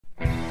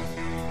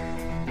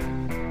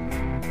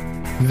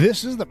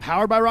This is the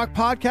Powered by Rock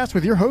podcast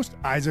with your host,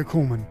 Isaac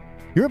Kuhlman.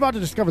 You're about to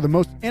discover the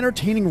most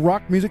entertaining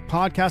rock music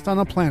podcast on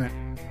the planet,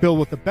 filled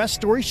with the best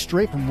stories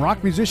straight from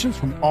rock musicians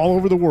from all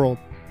over the world.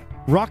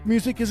 Rock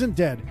music isn't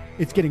dead.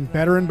 It's getting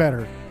better and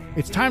better.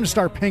 It's time to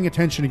start paying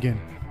attention again.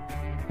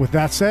 With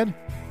that said,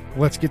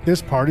 let's get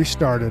this party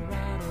started.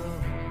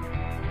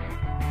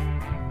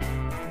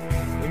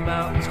 The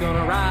mountain's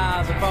gonna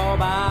rise and fall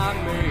by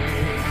me.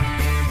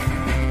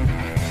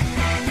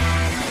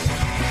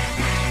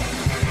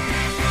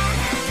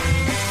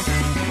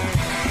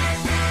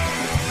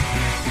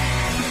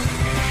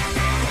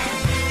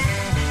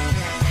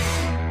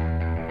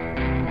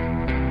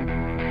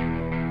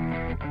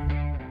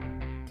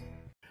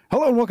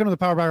 Hello and welcome to the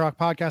Powered by Rock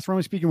podcast. We're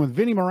only speaking with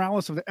Vinny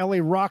Morales of the LA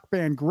rock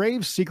band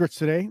Grave Secrets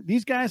today.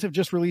 These guys have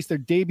just released their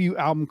debut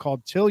album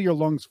called Till Your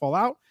Lungs Fall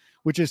Out,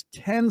 which is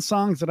 10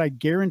 songs that I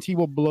guarantee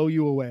will blow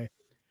you away.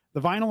 The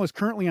vinyl is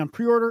currently on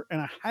pre-order,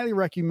 and I highly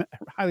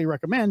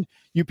recommend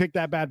you pick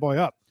that bad boy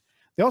up.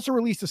 They also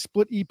released a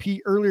split EP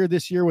earlier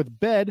this year with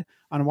Bed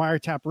on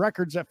Wiretap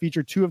Records that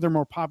featured two of their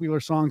more popular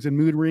songs in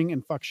Mood Ring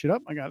and Fuck Shit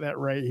Up. I got that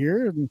right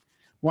here. And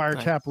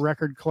Wiretap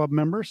Record Club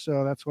member,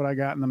 so that's what I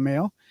got in the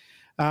mail.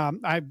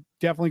 I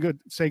definitely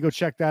go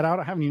check that out.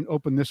 I haven't even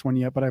opened this one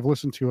yet, but I've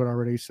listened to it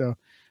already. So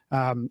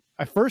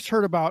I first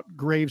heard about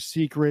Grave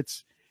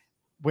Secrets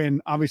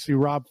when obviously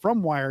Rob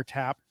from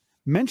Wiretap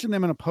mentioned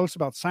them in a post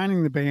about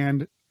signing the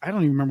band. I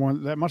don't even remember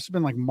when. That must have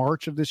been like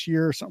March of this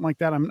year or something like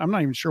that. I'm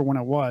not even sure when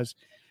it was.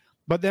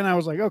 But then I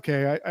was like,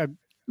 okay, I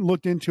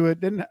looked into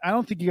it. Then I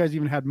don't think you guys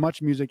even had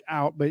much music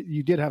out, but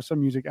you did have some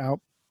music out.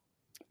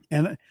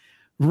 And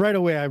right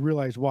away I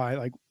realized why.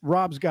 Like,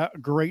 Rob's got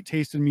great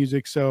taste in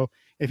music, so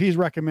if he's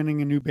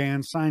recommending a new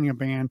band, signing a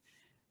band,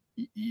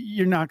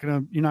 you're not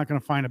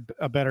gonna find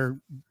a better,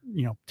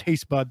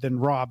 taste bud than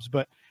Rob's.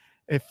 But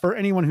if for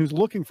anyone who's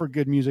looking for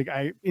good music,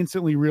 I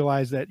instantly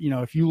realized that,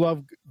 if you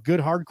love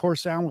good hardcore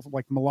sound with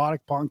like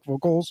melodic punk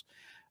vocals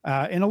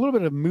and a little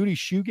bit of moody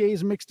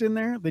shoegaze mixed in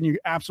there, then you're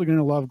absolutely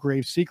gonna love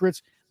Grave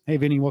Secrets. Hey,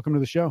 Vinny, welcome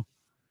to the show.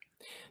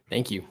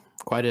 Thank you.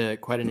 Quite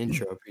an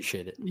intro.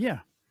 Appreciate it. Yeah.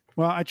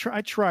 Well, I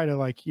try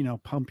to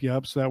pump you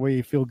up so that way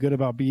you feel good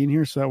about being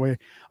here. So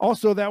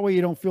that way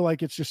you don't feel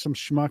like it's just some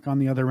schmuck on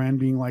the other end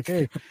being like,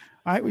 hey,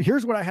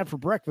 here's what I had for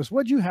breakfast.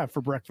 What'd you have for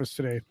breakfast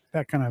today?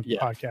 That kind of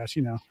podcast,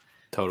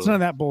 Totally. It's none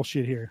of that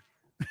bullshit here.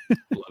 Love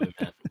it,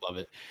 man. Love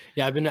it.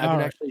 Yeah, I've been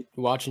actually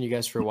watching you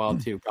guys for a while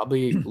too.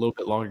 Probably a little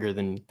bit longer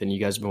than you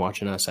guys have been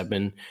watching us. I've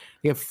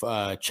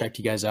checked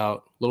you guys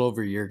out a little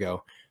over a year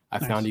ago. I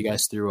found you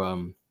guys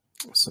through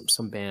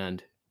some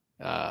band.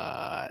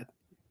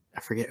 I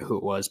forget who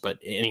it was, but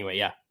anyway,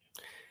 yeah.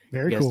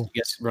 Very cool.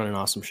 You guys run an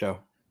awesome show.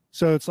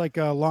 So it's like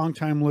a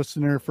long-time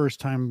listener,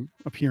 first-time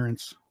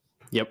appearance.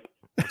 Yep,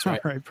 that's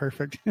right. All right,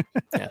 perfect.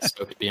 Yeah,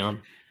 stoked to be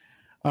on.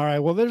 All right,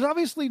 well, there's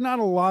obviously not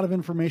a lot of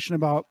information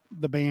about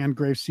the band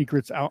Grave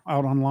Secrets out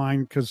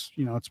online because,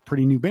 it's a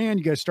pretty new band.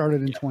 You guys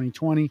started in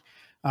 2020.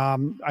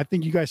 I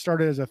think you guys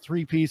started as a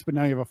three-piece, but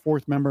now you have a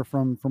fourth member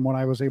from what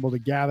I was able to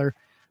gather.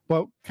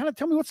 But kind of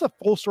tell me what's the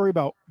full story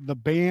about the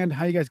band,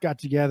 how you guys got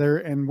together,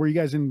 and were you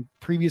guys in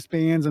previous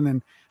bands, and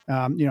then,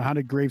 how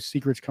did Grave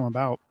Secrets come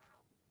about?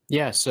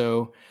 Yeah,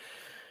 so,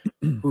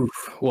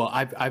 well,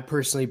 I've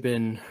personally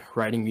been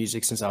writing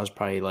music since I was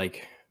probably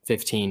like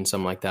 15,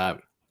 something like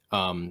that.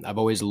 I've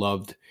always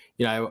loved,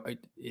 I've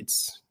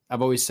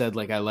always said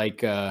like I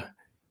like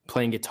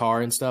playing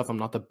guitar and stuff. I'm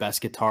not the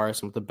best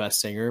guitarist, I'm not the best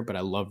singer, but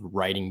I love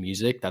writing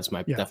music. That's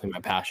definitely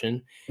my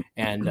passion.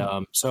 And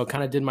so I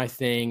kind of did my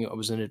thing. I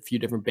was in a few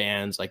different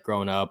bands like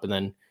growing up, and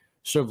then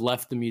sort of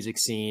left the music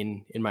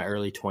scene in my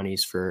early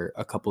 20s for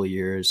a couple of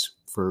years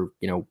for,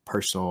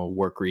 personal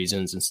work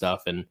reasons and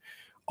stuff. And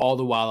all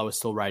the while I was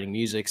still writing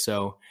music.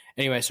 So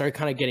anyway, I started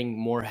kind of getting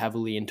more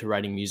heavily into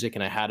writing music,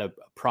 and I had a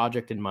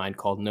project in mind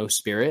called No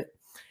Spirit.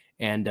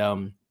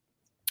 And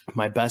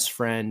my best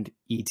friend,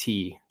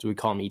 E.T., so we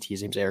call him E.T.,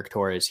 his name's Eric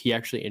Torres. He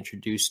actually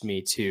introduced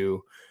me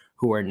to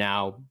who are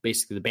now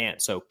basically the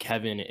band. So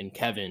Kevin and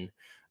Kevin,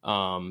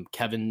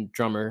 Kevin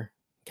drummer,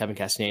 Kevin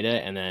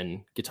Castaneda, and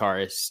then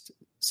guitarist,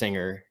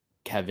 singer,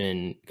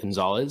 Kevin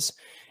Gonzalez.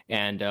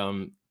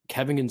 And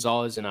Kevin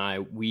Gonzalez and I,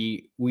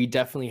 we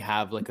definitely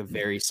have like a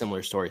very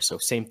similar story. So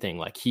same thing,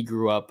 like he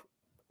grew up,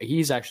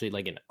 he's actually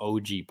like an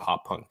OG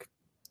pop punk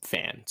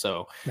fan.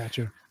 So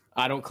Gotcha.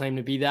 I don't claim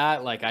to be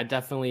that. Like I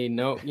definitely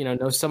know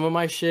some of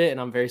my shit,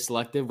 and I'm very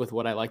selective with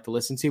what I like to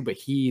listen to, but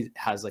he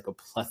has like a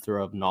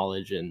plethora of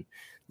knowledge and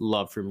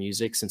love for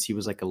music since he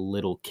was like a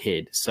little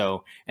kid.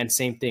 So, and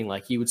same thing,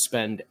 like he would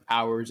spend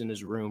hours in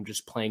his room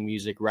just playing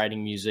music,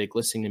 writing music,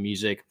 listening to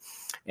music.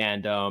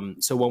 And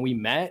so when we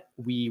met,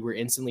 we were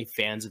instantly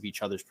fans of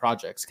each other's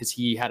projects because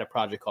he had a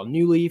project called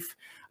New Leaf.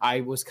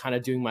 I was kind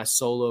of doing my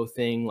solo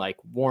thing, like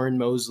Warren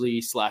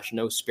Mosley /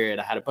 No Spirit.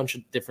 I had a bunch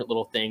of different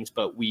little things,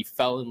 but we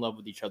fell in love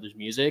with each other's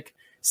music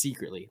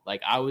secretly.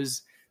 Like I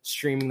was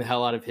streaming the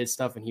hell out of his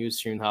stuff and he was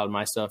streaming the hell out of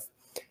my stuff.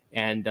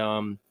 And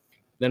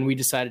then we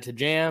decided to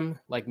jam,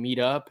 like meet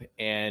up,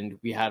 and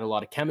we had a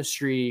lot of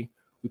chemistry.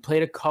 We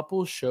played a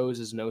couple shows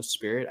as No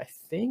Spirit. I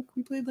think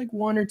we played like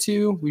one or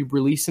two. We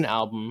released an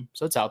album,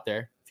 so it's out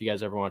there if you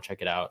guys ever want to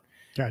check it out.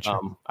 Gotcha.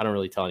 I don't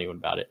really tell anyone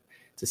about it.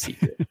 It's a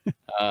secret.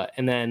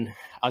 And then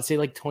I'd say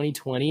like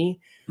 2020,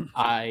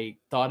 I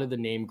thought of the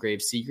name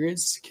Grave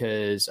Secrets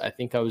because I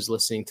think I was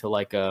listening to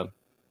a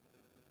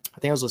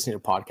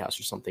podcast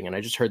or something, and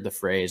I just heard the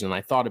phrase and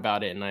I thought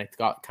about it, and I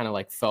got kind of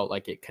like felt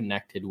like it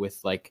connected with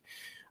like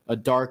a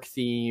dark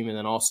theme, and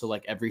then also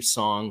like every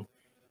song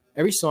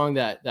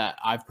that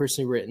I've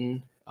personally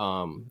written,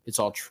 it's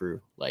all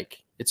true.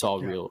 Like it's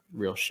all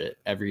real shit.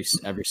 Every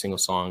single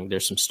song.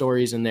 There's some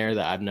stories in there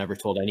that I've never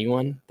told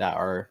anyone that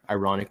are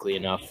ironically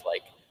enough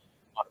like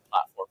on a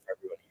platform for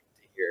everyone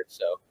to hear.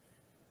 So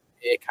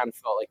it kind of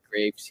felt like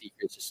Grave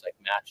Secrets just like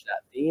matched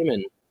that theme,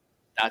 and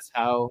that's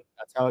how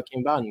it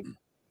came about. And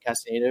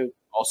Castaneda,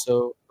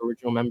 also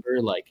original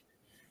member, like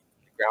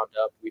from the ground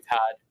up. We've had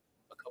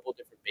a couple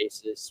different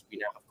bassists. We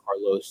now have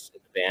Carlos in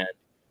the band.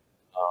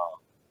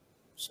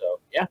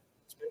 So yeah,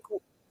 it's been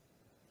cool.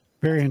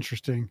 Very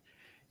interesting.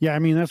 Yeah, I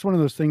mean, that's one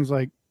of those things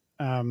like,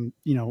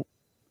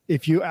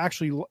 if you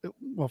actually,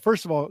 well,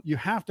 first of all, you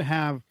have to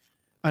have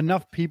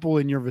enough people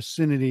in your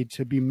vicinity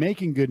to be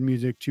making good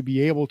music, to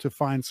be able to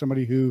find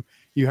somebody who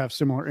you have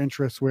similar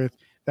interests with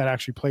that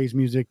actually plays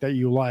music that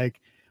you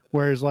like.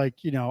 Whereas like,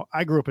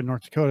 I grew up in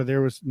North Dakota.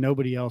 There was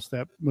nobody else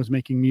that was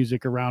making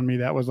music around me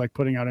that was like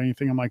putting out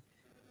anything. I'm like,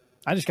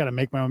 I just got to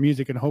make my own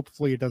music and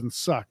hopefully it doesn't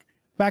suck.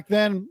 Back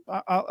then,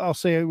 I'll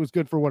say it was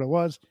good for what it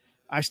was.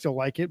 I still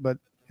like it, but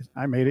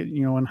I made it,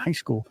 in high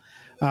school.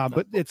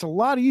 But it's a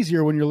lot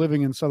easier when you're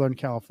living in Southern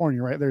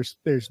California, right? There's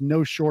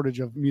no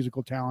shortage of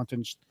musical talent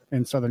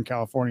in Southern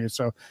California.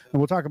 So, and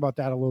we'll talk about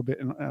that a little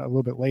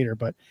bit later.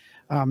 But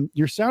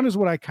your sound is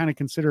what I kind of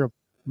consider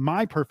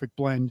my perfect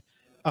blend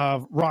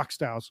of rock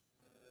styles.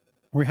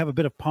 We have a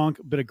bit of punk,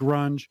 a bit of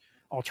grunge,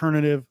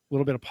 alternative, a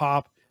little bit of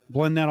pop,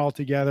 blend that all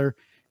together.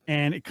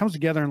 And it comes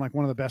together in like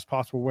one of the best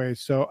possible ways.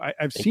 So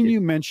I've seen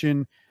you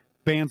mention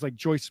bands like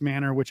Joyce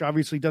Manor, which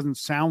obviously doesn't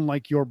sound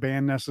like your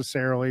band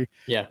necessarily,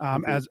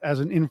 as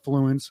an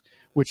influence,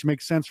 which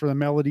makes sense for the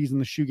melodies and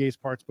the shoegaze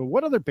parts. But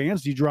what other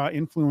bands do you draw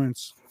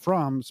influence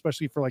from,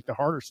 especially for like the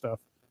harder stuff?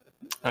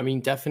 I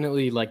mean,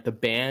 definitely like the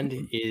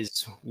band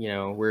is,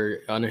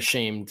 we're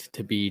unashamed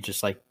to be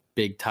just like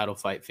big Title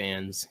Fight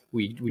fans.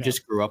 We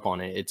just grew up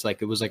on it. It's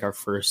like, it was like our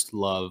first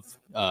love,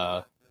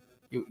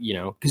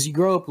 because you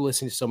grow up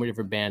listening to so many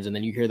different bands, and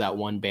then you hear that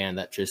one band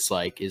that just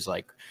like is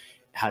like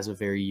has a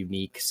very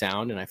unique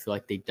sound, and I feel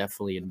like they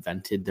definitely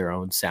invented their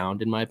own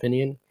sound in my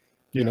opinion.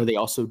 They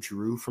also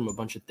drew from a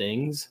bunch of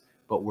things,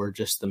 but were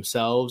just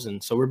themselves.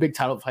 And so we're big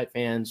Title Fight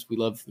fans. We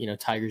love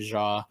Tiger's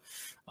Jaw.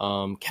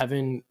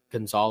 Kevin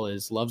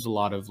Gonzalez loves a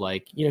lot of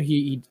like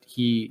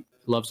he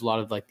loves a lot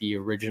of like the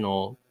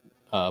original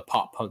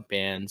pop punk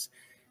bands.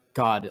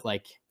 God,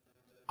 like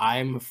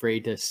I'm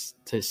afraid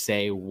to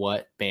say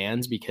what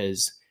bands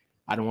because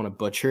I don't want to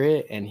butcher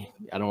it and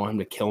I don't want him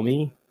to kill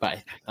me.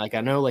 But like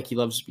I know like he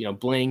loves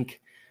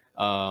Blink.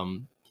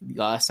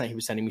 Last night he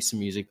was sending me some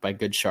music by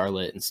Good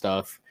Charlotte and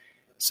stuff.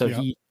 So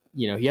he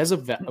has a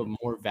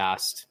more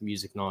vast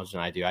music knowledge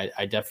than I do.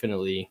 I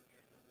definitely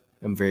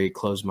am very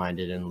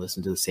close-minded and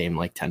listen to the same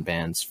like 10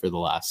 bands for the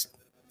last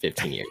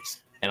 15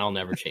 years, and I'll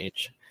never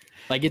change.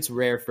 Like it's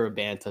rare for a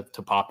band to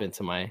pop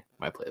into my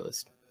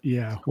playlist.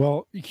 Yeah.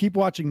 Well, you keep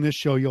watching this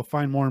show, you'll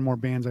find more and more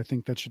bands I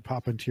think that should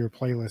pop into your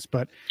playlist.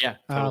 But yeah,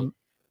 totally.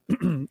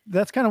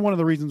 That's kind of one of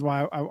the reasons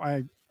why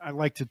I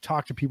like to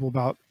talk to people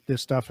about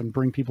this stuff and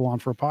bring people on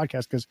for a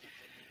podcast, because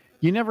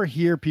you never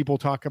hear people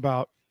talk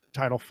about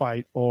Title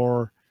Fight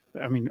or,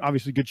 I mean,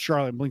 obviously Good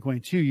Charlotte and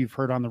Blink-182, you've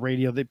heard on the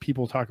radio that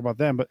people talk about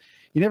them, but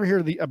you never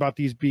hear about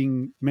these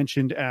being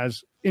mentioned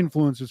as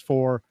influences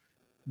for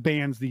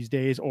bands these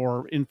days,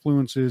 or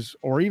influences,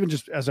 or even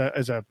just as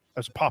a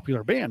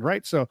popular band,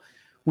 right? So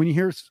when you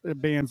hear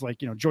bands like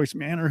Joyce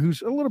Manor,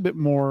 who's a little bit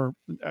more,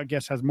 I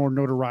guess, has more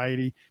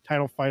notoriety,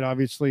 Title Fight,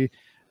 obviously,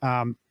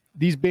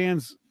 these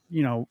bands,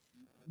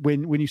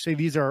 when you say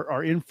these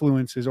are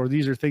influences, or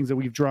these are things that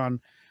we've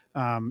drawn,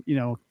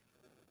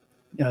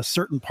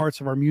 certain parts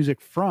of our music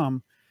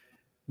from,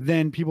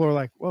 then people are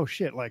like, whoa,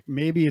 shit, like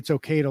maybe it's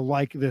okay to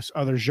like this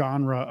other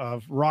genre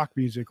of rock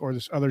music, or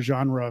this other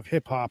genre of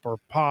hip hop or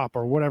pop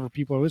or whatever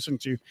people are listening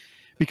to.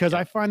 Because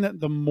I find that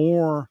the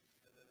more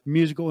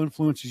musical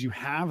influences you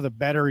have, the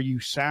better you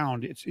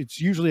sound. It's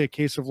usually a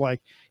case of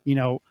like,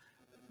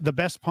 the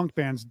best punk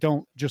bands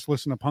don't just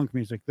listen to punk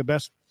music. The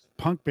best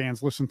punk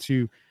bands listen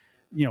to,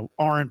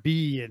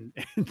 R&B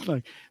and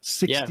like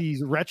 60s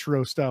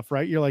retro stuff,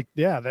 right? You're like,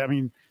 I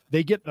mean,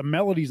 they get the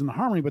melodies and the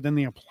harmony, but then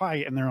they apply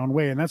it in their own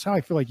way. And that's how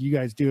I feel like you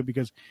guys do it,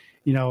 because,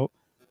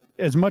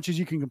 as much as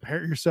you can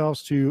compare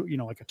yourselves to,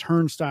 like a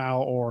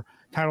Turnstile or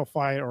Title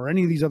Fight or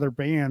any of these other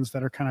bands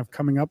that are kind of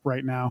coming up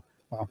right now,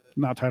 well,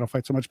 not Title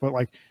Fight so much, but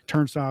like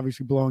Turnstile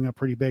obviously blowing up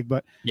pretty big,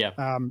 but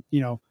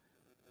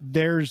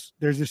there's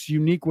this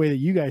unique way that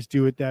you guys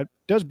do it that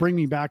does bring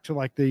me back to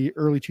like the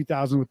early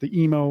 2000s with the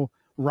emo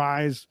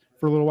rise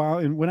for a little while.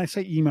 And when I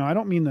say emo, I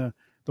don't mean the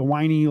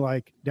whiny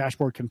like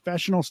Dashboard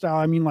Confessional style.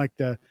 I mean like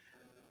the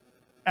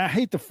I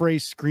hate the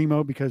phrase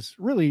screamo because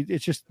really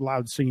it's just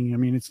loud singing. I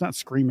mean, it's not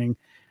screaming.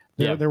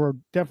 There were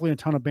definitely a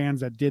ton of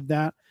bands that did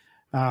that.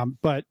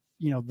 But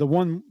you know,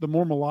 the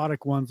more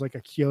melodic ones like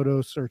a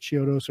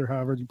Chiodos or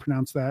however you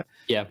pronounce that.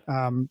 Yeah.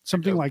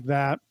 Something like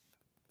that.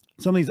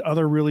 Some of these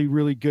other really,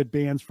 really good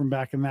bands from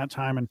back in that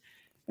time.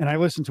 And I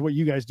listen to what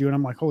you guys do and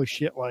I'm like, holy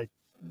shit, like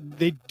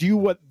they do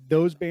what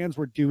those bands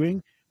were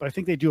doing, but I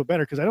think they do it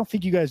better because I don't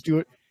think you guys do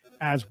it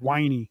as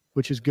whiny,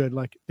 which is good.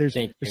 Like there's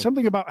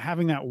something about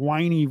having that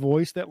whiny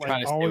voice that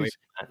like always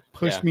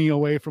pushed me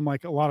away from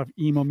like a lot of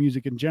emo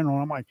music in general.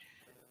 And I'm like,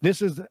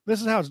 this is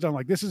how it's done.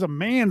 Like this is a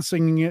man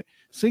singing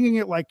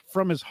it like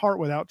from his heart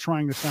without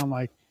trying to sound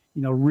like,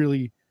 you know,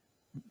 really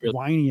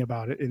whiny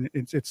about it. And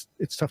it's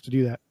tough to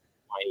do that.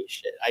 Whiny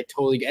shit. I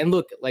totally get. And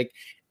look, like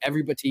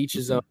everybody to each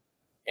his own,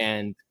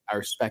 and I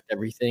respect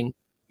everything,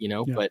 you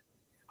know, but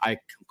I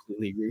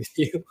completely agree with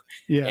you.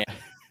 Yeah.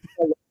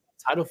 And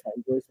Title Fight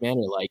and Joyce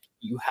Manor, like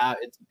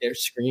they're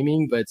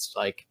screaming, but it's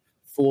like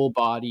full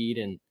bodied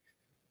and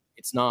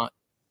it's not.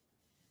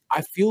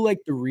 I feel like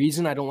the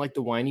reason I don't like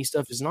the whiny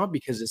stuff is not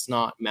because it's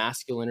not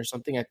masculine or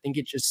something. I think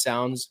it just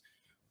sounds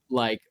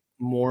like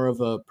more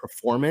of a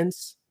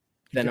performance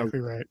than a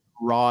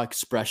raw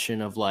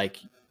expression of like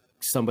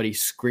somebody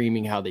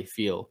screaming how they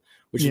feel,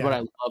 which is what I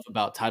love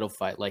about Title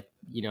Fight. Like,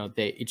 you know,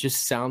 it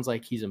just sounds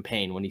like he's in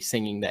pain when he's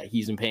singing that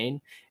he's in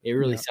pain. It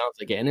really sounds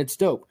like it, and it's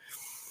dope.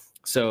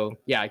 So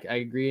yeah, I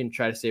agree and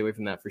try to stay away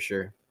from that for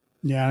sure.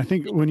 Yeah, I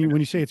think when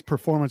you say it's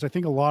performance, I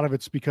think a lot of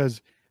it's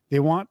because they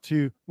want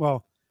to.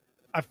 Well,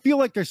 I feel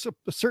like there's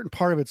a certain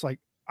part of it's like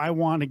I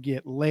want to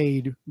get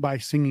laid by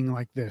singing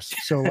like this.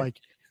 So like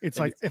it's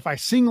like if I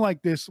sing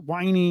like this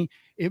whiny,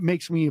 it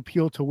makes me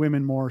appeal to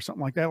women more or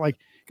something like that. Like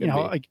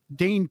like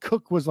Dane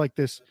Cook was like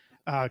this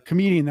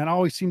comedian that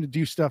always seemed to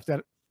do stuff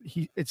that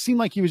it seemed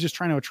like he was just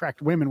trying to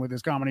attract women with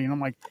his comedy. And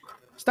I'm like,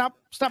 stop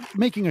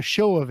making a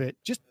show of it.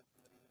 Just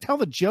tell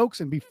the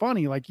jokes and be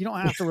funny. Like you don't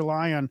have to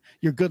rely on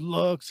your good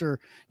looks or,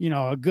 you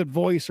know, a good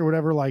voice or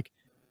whatever. Like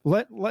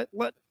let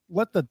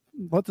the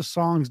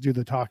songs do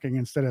the talking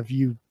instead of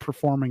you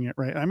performing it.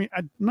 Right. I mean,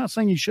 I'm not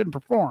saying you shouldn't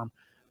perform,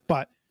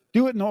 but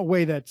do it in a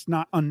way that's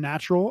not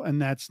unnatural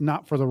and that's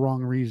not for the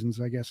wrong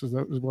reasons, I guess is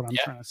what I'm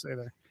trying to say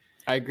there.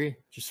 I agree.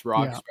 Just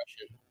raw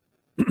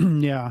expression.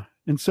 Yeah.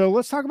 And so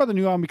let's talk about the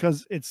new album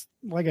because it's,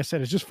 like I said,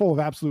 it's just full of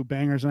absolute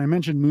bangers. And I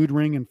mentioned Mood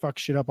Ring and Fuck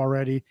Shit Up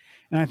already.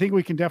 And I think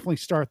we can definitely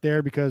start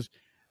there because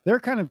they're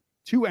kind of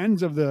two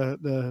ends of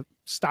the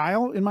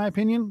style, in my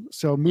opinion.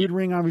 So Mood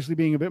Ring obviously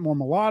being a bit more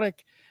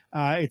melodic.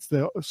 It's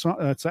the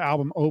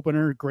album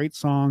opener, great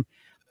song.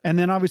 And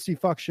then obviously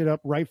Fuck Shit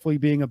Up rightfully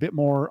being a bit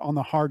more on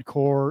the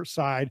hardcore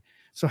side.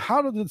 So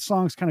how did the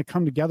songs kind of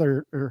come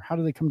together or how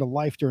do they come to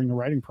life during the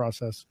writing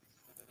process?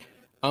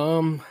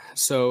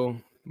 So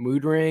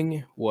Mood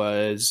Ring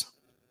was,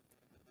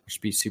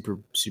 to be super,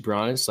 super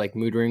honest, like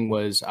Mood Ring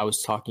was, I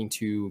was talking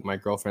to my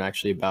girlfriend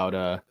actually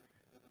about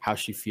how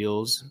she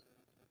feels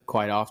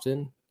quite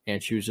often.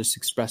 And she was just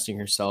expressing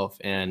herself.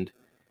 And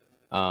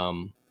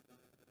I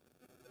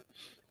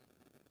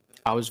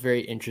was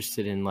very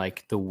interested in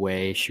like the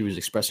way she was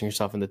expressing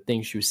herself and the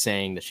things she was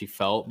saying that she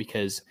felt,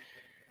 because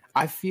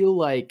I feel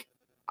like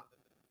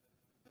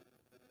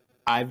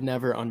I've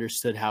never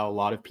understood how a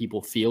lot of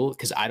people feel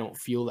because I don't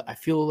feel that. I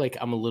feel like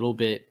I'm a little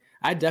bit,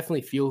 I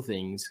definitely feel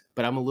things,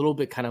 but I'm a little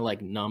bit kind of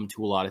like numb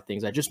to a lot of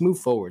things. I just move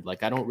forward.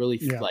 Like I don't really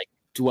like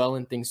dwell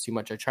in things too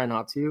much. I try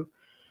not to.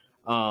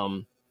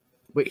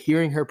 But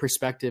hearing her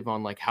perspective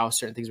on like how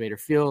certain things made her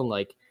feel and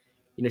like,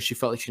 you know, she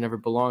felt like she never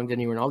belonged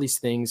anywhere and all these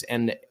things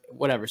and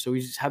whatever. So we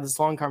just had this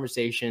long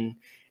conversation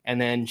and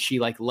then she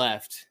like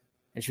left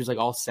and she was like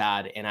all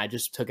sad. And I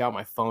just took out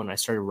my phone and I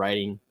started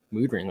writing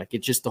Mood Ring. Like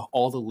it just,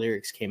 all the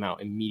lyrics came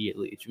out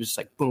immediately. It was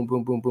like boom,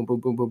 boom, boom, boom, boom,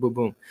 boom, boom, boom,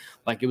 boom.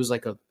 Like it was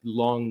like a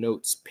long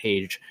notes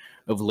page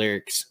of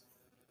lyrics.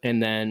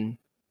 And then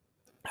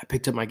I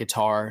picked up my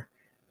guitar,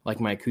 like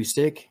my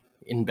acoustic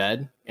in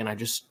bed. And I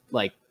just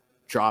like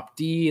dropped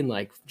D and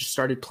like just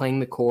started playing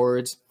the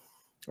chords.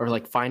 Or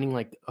like finding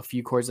like a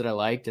few chords that I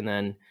liked. And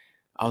then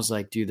I was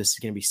like, dude, this is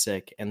going to be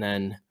sick. And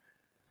then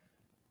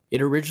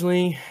it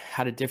originally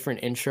had a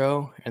different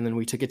intro. And then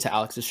we took it to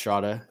Alex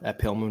Estrada at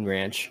Pale Moon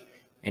Ranch.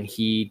 And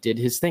he did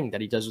his thing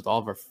that he does with all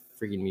of our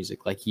freaking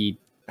music. Like he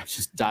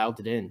just dialed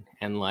it in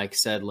and like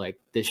said like,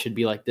 this should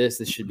be like this.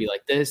 This should be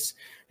like this.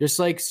 Just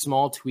like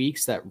small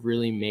tweaks that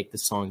really make the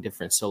song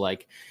different. So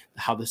like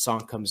how the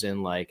song comes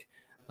in, like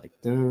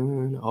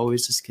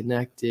always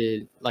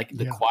disconnected, like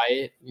the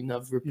quiet, you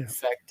never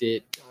perfect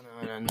it,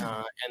 and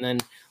then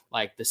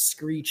like the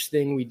screech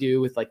thing we do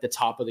with like the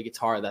top of the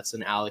guitar, that's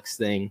an Alex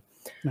thing.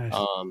 Nice.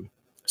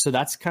 So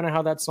that's kind of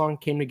how that song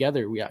came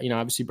together. We, you know,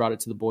 obviously brought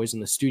it to the boys in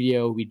the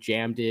studio, we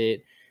jammed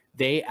it,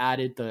 they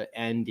added the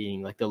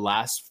ending, like the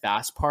last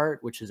fast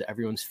part, which is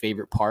everyone's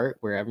favorite part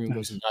where everyone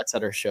goes nuts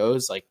at our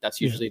shows. Like that's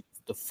usually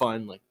the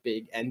fun, like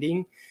big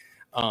ending.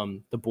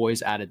 The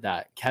boys added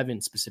that.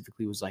 Kevin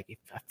specifically was like,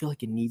 I feel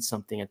like it needs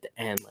something at the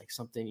end, like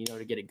something, you know,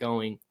 to get it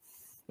going.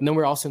 And then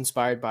we're also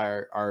inspired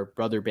by our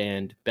brother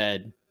band,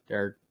 Bed.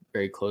 They're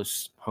very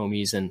close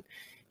homies. And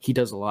he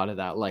does a lot of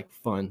that like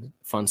fun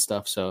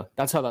stuff. So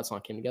that's how that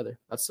song came together.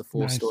 That's the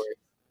full Nice. story.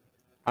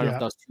 I don't know Yeah. if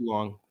that was too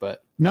long,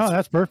 but No,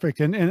 that's perfect.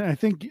 And I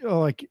think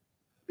like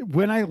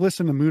when I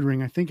listen to Mood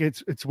Ring, I think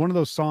it's one of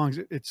those songs.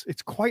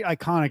 It's quite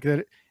iconic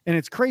and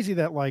it's crazy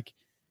that like,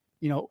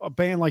 you know, a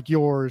band like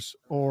yours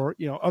or,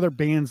 you know, other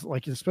bands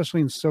like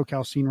especially in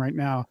SoCal scene right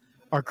now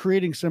are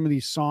creating some of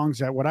these songs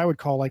that what I would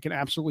call like an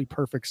absolutely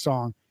perfect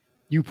song.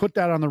 You put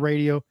that on the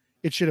radio,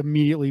 it should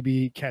immediately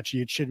be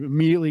catchy. It should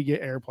immediately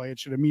get airplay. It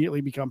should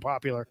immediately become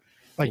popular.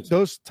 Like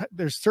there's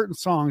certain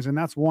songs, and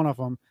that's one of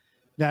them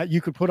that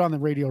you could put on the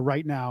radio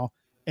right now,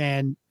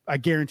 and I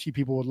guarantee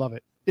people would love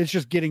it. It's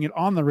just getting it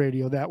on the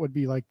radio that would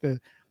be like the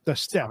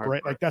step,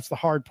 right? Like that's the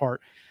hard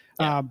part.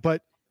 Yeah.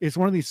 But it's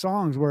one of these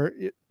songs where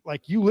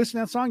like you listen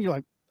to that song, you're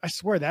like, I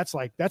swear that's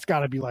got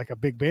to be like a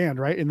big band,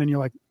 right? And then you're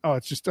like, oh,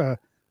 it's just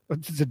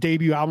it's a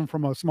debut album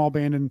from a small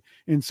band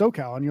in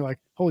SoCal, and you're like,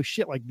 holy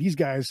shit, like these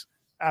guys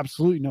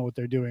absolutely know what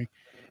they're doing,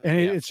 and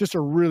it's just a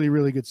really,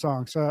 really good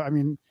song. So I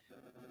mean,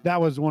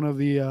 that was one of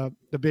the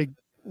big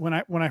when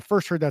I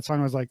first heard that song,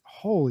 I was like,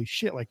 holy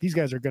shit, like these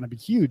guys are going to be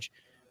huge.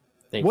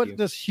 What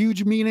does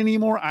huge mean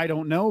anymore? I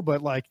don't know,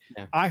 but like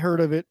I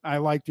heard of it, I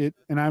liked it,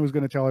 and I was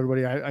going to tell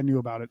everybody I knew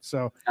about it.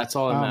 So that's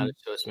all that matters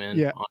to us, man.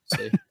 Yeah.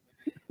 Honestly,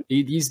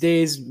 these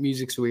days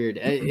music's weird.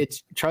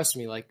 It's trust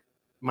me, like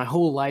my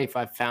whole life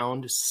I've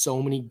found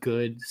so many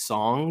good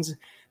songs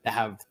that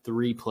have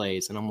 3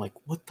 plays, and I'm like,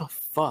 what the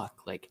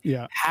fuck? Like,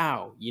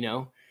 how? You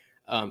know,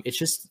 it's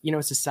just, you know,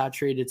 it's a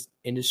saturated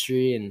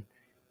industry, and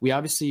we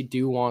obviously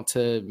do want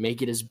to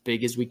make it as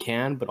big as we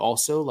can, but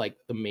also like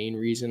the main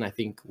reason I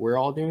think we're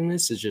all doing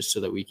this is just so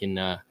that we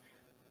can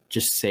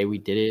just say we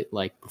did it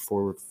like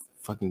before we're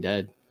fucking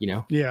dead, you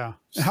know? Yeah.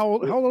 How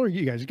old are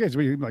you guys? You guys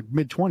are like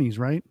mid-20s,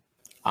 right?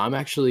 I'm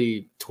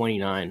actually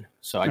 29,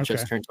 so I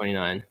just turned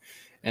 29,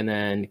 and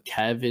then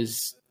Kev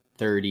is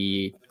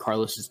 30,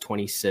 Carlos is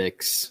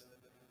 26,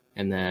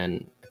 and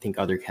then I think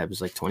other Kev is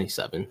like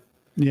 27.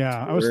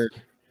 Yeah, so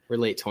we're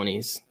late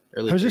 20s.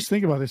 I was just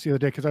thinking about this the other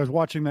day because I was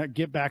watching that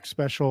Get Back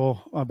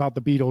special about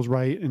the Beatles,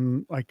 right?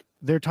 And like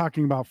they're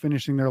talking about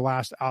finishing their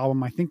last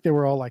album. I think they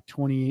were all like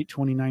 28,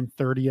 29,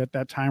 30 at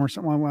that time or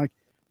something like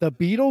the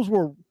Beatles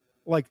were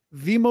like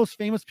the most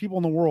famous people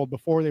in the world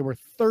before they were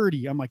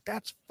 30. I'm like,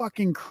 that's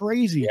fucking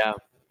crazy. Yeah.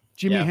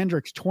 Jimi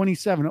Hendrix,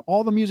 27.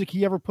 All the music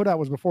he ever put out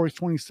was before he's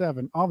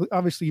 27.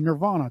 Obviously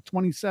Nirvana,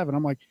 27.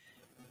 I'm like,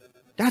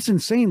 that's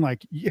insane.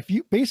 Like if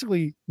you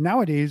basically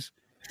nowadays,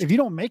 if you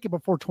don't make it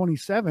before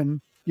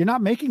 27, you're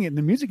not making it in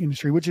the music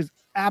industry, which is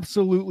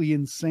absolutely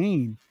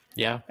insane.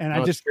 Yeah.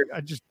 And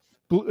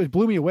it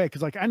blew me away.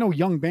 Cause like, I know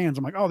young bands.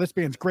 I'm like, oh, this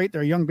band's great.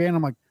 They're a young band.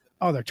 I'm like,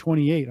 oh, they're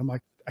 28. I'm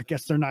like, I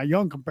guess they're not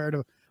young compared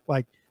to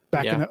like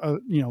back in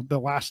the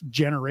last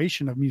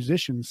generation of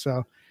musicians.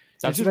 So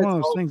that's just one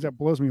of those things that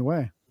blows me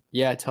away.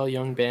 Yeah. I tell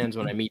young bands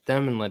when I meet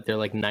them and like, they're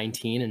like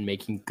 19 and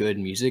making good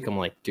music. I'm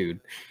like, dude,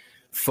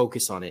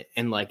 focus on it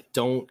and like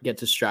don't get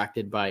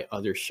distracted by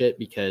other shit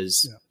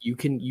because you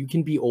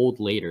can be old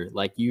later.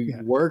 Like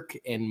work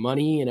and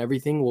money and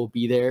everything will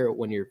be there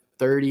when you're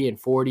 30 and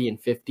 40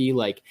 and 50.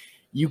 Like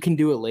you can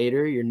do it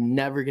later. You're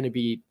never going to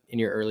be in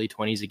your early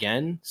 20s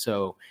again.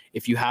 So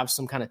if you have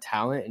some kind of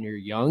talent and you're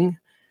young,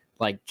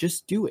 like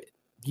just do it.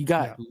 You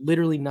got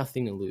literally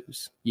nothing to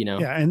lose, you know?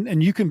 Yeah.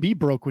 And you can be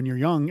broke when you're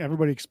young.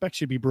 Everybody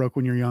expects you to be broke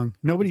when you're young.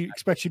 Nobody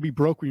expects you to be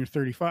broke when you're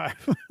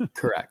 35.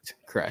 Correct.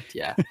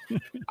 Yeah.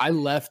 I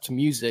left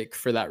music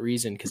for that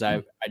reason. Cause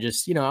I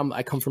just, you know,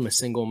 I come from a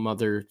single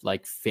mother,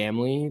 like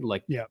family,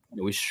 like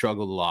we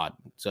struggled a lot.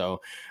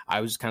 So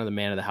I was kind of the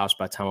man of the house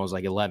by the time I was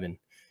like 11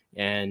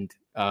 and,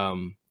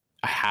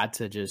 I had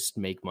to just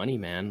make money,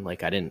 man.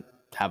 Like I didn't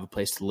have a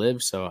place to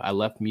live. So I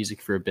left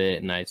music for a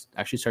bit and I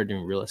actually started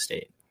doing real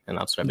estate. And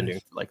that's what I've been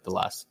doing for like the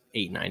last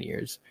 8-9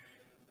 years.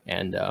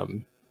 And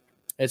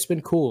it's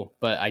been cool,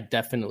 but I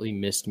definitely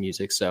missed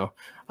music. So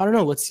I don't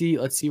know. Let's see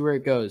where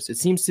it goes. It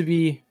seems to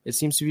be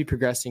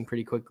progressing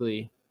pretty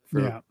quickly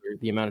for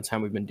the amount of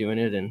time we've been doing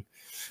it and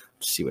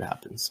just see what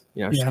happens.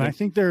 You know, and I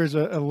think there's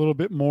a little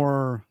bit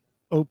more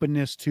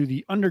openness to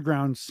the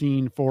underground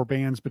scene for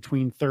bands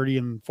between 30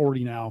 and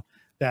 40 now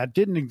that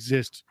didn't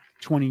exist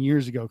 20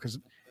 years ago. Cause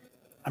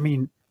I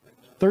mean,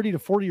 30 to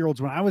 40 year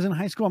olds, when I was in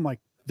high school, I'm like,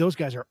 those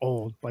guys are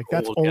old. Like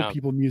that's old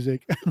people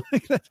music.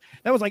 Like that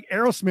was like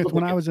Aerosmith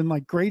when I was in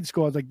like grade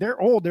school. I was like, they're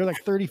old. They're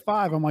like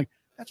 35. I'm like,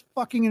 that's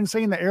fucking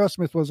insane that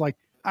Aerosmith was like,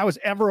 I was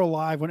ever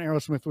alive when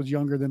Aerosmith was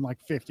younger than like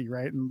 50.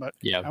 Right. But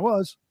I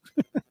was.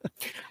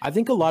 I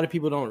think a lot of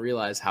people don't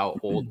realize how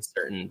old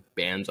certain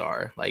bands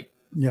are. Like,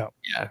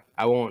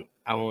 I won't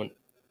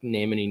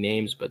name any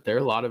names, but there are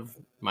a lot of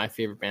my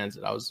favorite bands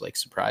that I was like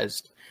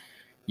surprised,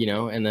 you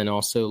know, and then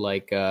also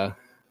like,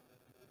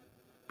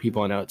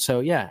 people I know.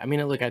 So yeah, I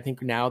mean, look, I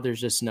think now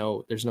there's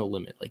no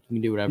limit. Like you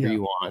can do whatever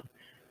you want,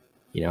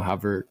 you know,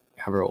 however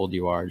old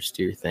you are, just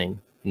do your thing,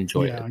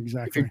 enjoy it.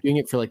 Exactly. If you're doing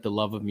it for like the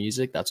love of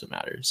music, that's what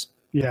matters.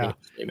 Yeah,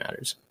 it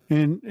matters.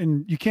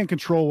 And you can't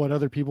control what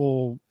other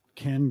people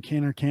can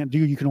or can't do.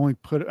 You can only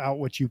put out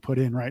what you put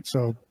in, right?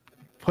 So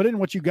put in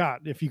what you got.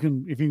 If you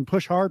can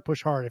push hard,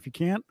 push hard. If you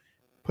can't,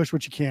 push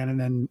what you can, and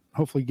then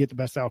hopefully get the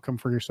best outcome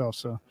for yourself.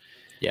 So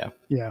Yeah.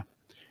 yeah.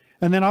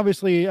 And then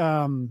obviously,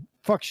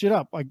 fuck shit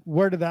up. Like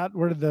where did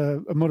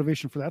the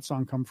motivation for that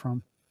song come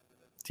from?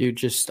 Dude,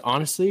 just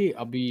honestly,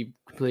 I'll be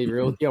completely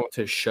real with you. I went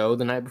to a show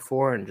the night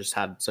before and just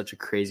had such a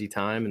crazy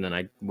time. And then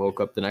I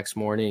woke up the next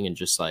morning and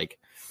just like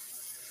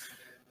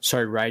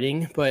started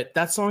writing. But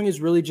that song is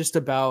really just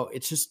about,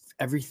 it's just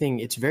everything.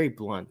 It's very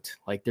blunt.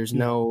 Like there's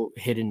no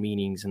hidden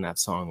meanings in that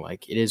song.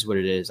 Like it is what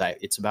it is.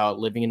 It's about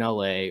living in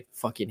LA,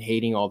 fucking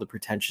hating all the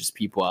pretentious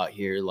people out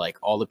here. Like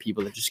all the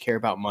people that just care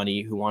about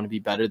money, who want to be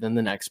better than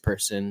the next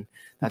person.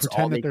 That's all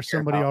Pretend they that they're care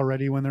somebody about.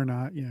 already when they're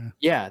not. Yeah.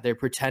 Yeah, they're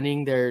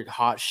pretending they're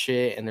hot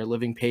shit and they're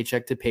living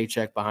paycheck to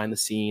paycheck behind the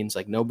scenes.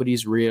 Like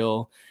nobody's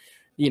real.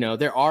 You know,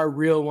 there are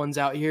real ones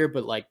out here,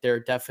 but like there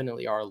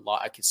definitely are a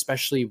lot, like,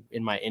 especially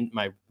in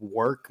my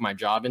work, my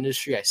job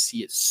industry. I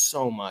see it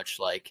so much.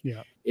 Like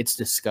it's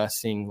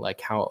disgusting, like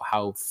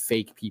how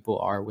fake people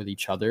are with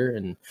each other.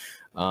 And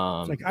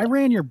it's like I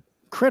ran your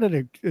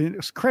credit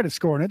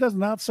score, and it does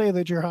not say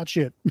that you're hot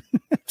shit.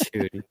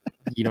 Dude,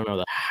 you don't know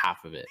the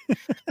half of it.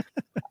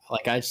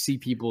 Like I see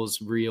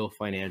people's real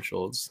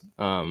financials,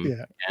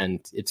 and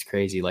it's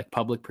crazy. Like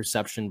public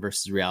perception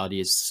versus reality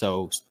is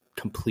so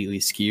completely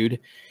skewed.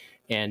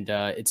 And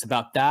it's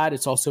about that.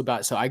 It's also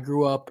about, so I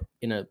grew up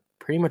in a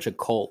pretty much a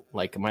cult.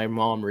 Like my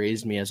mom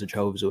raised me as a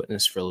Jehovah's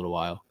Witness for a little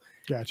while.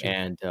 Gotcha.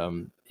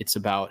 And it's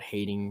about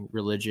hating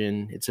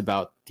religion. It's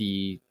about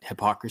the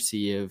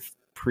hypocrisy of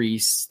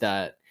priests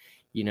that,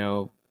 you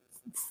know,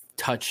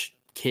 touch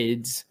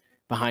kids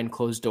behind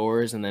closed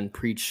doors and then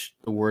preach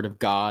the word of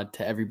God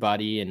to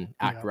everybody and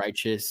act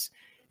righteous.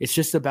 It's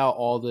just about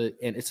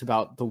and it's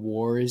about the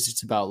wars.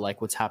 It's about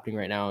like what's happening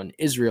right now in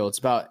Israel. It's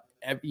about,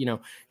 you know,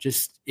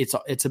 just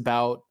it's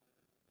about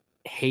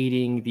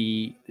hating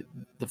the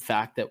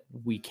fact that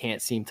we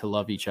can't seem to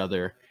love each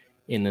other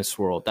in this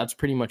world. That's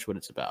pretty much what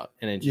it's about.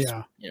 And it just,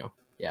 you know,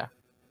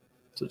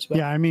 so it's about.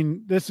 Yeah, I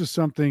mean, this is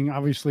something,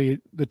 obviously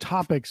the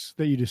topics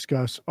that you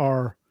discuss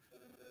are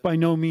by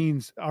no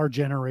means our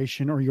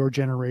generation or your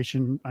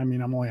generation. I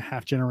mean, I'm only a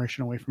half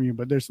generation away from you,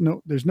 but there's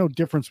no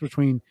difference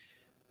between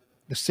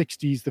the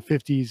 60s, the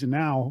 50s, and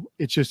now.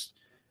 It's just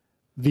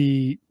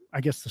I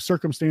guess the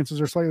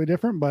circumstances are slightly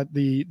different, but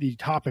the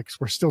topics,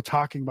 we're still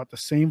talking about the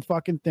same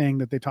fucking thing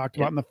that they talked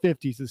about in the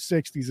 50s, the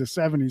 60s, the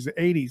 70s, the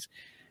 80s.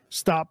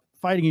 Stop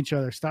fighting each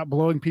other. Stop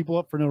blowing people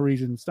up for no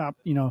reason. Stop,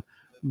 you know,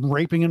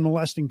 raping and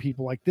molesting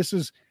people. Like this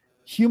is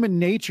human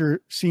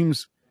nature.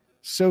 Seems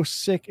so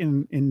sick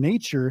in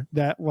nature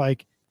that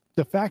like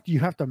the fact you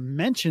have to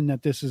mention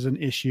that this is an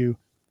issue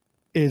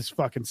is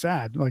fucking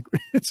sad. Like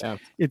it's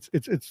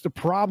the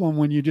problem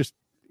when you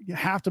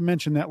have to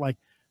mention that, like,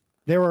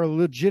 there are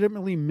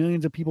legitimately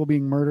millions of people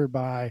being murdered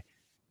by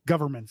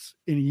governments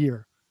in a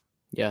year.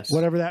 Yes.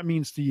 Whatever that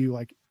means to you.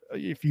 Like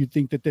if you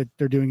think that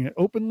they're doing it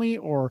openly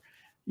or,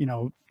 you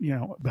know,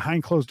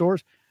 behind closed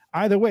doors,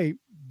 either way,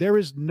 there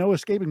is no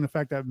escaping the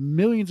fact that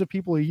millions of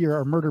people a year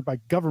are murdered by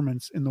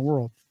governments in the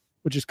world,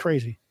 which is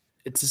crazy.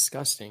 It's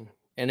disgusting.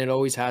 And it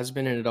always has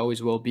been, and it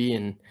always will be.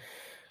 And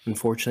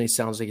unfortunately, it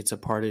sounds like it's a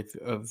part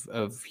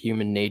of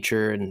human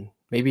nature, and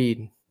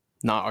maybe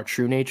not our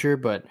true nature,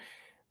 but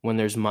when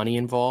there's money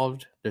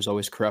involved, there's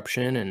always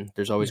corruption and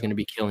there's always going to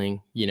be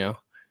killing, you know?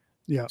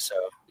 Yeah. So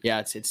yeah,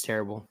 it's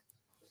terrible.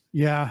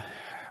 Yeah.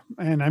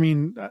 And I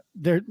mean,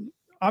 they're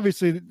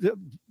obviously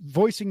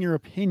voicing your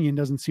opinion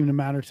doesn't seem to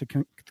matter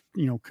to,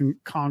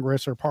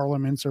 Congress or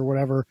parliaments or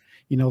whatever,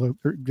 you know,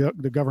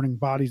 the governing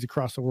bodies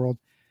across the world.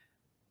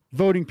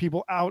 Voting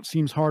people out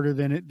seems harder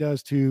than it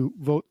does to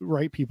vote the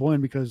right people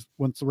in, because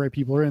once the right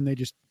people are in, they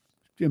just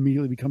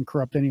immediately become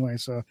corrupt anyway.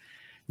 So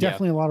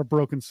definitely a lot of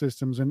broken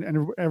systems, and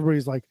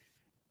everybody's like,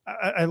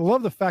 I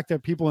love the fact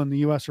that people in the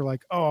US are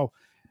like, oh,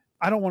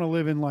 I don't want to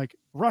live in like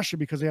Russia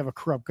because they have a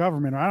corrupt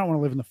government, or I don't want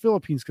to live in the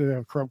Philippines because they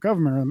have a corrupt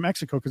government, or in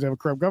Mexico because they have a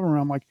corrupt government.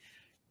 I'm like,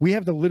 we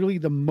have literally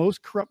the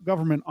most corrupt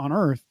government on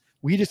earth.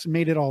 We just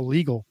made it all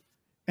legal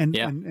and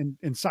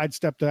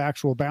sidestepped the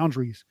actual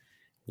boundaries.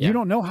 Yeah. You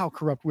don't know how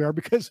corrupt we are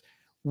because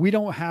we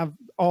don't have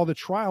all the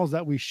trials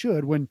that we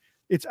should, when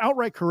it's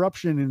outright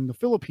corruption in the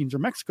Philippines or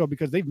Mexico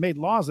because they've made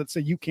laws that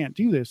say you can't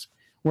do this.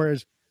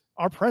 Whereas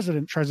our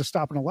president tries to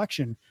stop an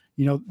election,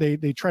 you know,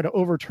 they try to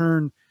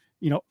overturn,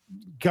 you know,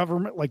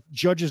 government, like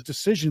judges'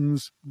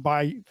 decisions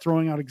by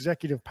throwing out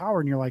executive power.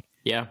 And you're like,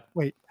 yeah,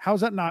 wait, how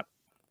is that not?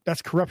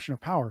 That's corruption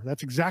of power.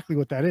 That's exactly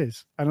what that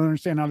is. I don't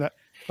understand how that,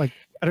 like,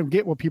 I don't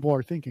get what people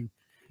are thinking.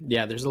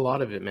 Yeah, there's a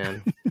lot of it,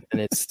 man.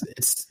 And it's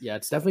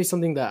definitely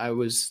something that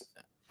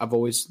I've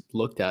always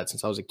looked at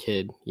since I was a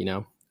kid. You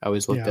know, I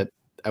was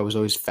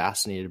always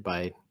fascinated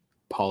by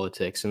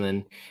politics. And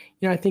then,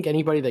 you know, I think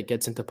anybody that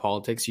gets into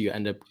politics, you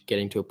end up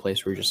getting to a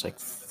place where you're just like,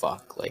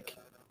 fuck, like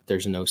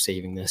there's no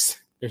saving this.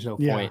 There's no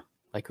point.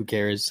 Like, who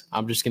cares?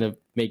 I'm just going to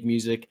make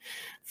music.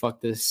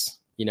 Fuck this.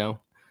 You know,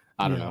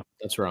 I don't know.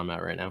 That's where I'm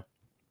at right now.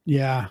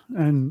 Yeah.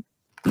 And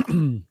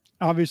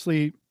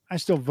obviously I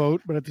still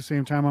vote, but at the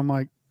same time, I'm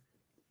like,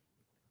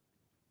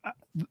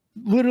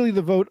 literally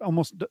the vote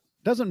almost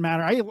doesn't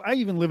matter. I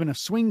even live in a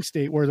swing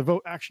state where the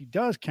vote actually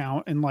does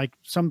count, and like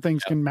some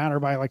things can matter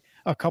by like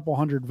a couple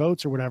hundred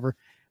votes or whatever.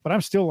 But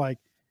I'm still like,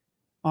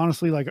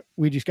 honestly, like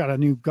we just got a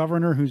new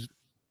governor who's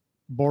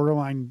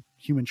borderline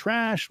human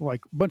trash,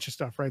 like a bunch of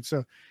stuff, right?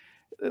 So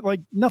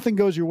like nothing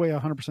goes your way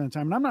 100% of the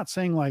time. And I'm not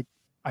saying like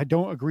I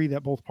don't agree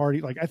that both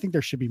parties, like I think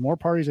there should be more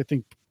parties. I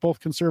think both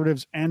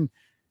conservatives and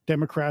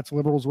Democrats,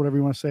 liberals, whatever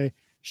you want to say,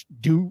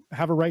 do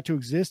have a right to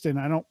exist. And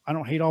I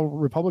don't hate all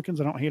Republicans.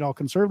 I don't hate all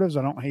conservatives.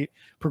 I don't hate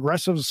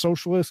progressives,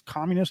 socialists,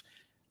 communists.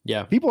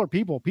 Yeah. People are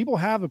people. People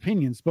have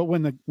opinions. But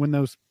when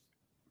those,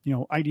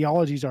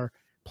 ideologies are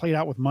played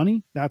out with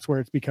money, that's where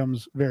it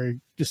becomes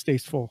very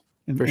distasteful.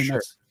 For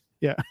sure.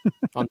 Yeah.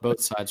 On both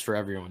sides for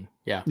everyone.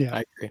 Yeah. Yeah.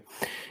 I agree.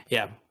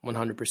 Yeah.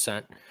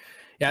 100%.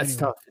 Yeah. It's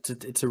tough.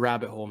 It's a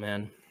rabbit hole,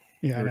 man.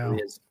 Yeah. It I know.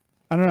 really is.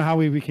 I don't know how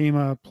we became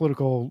a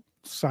political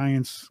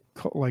science,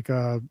 like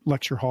a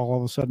lecture hall all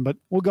of a sudden, but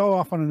we'll go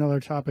off on another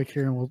topic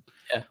here and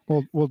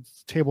we'll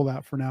table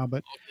that for now.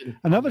 But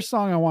another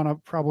song I want to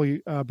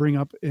probably bring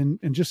up and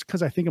just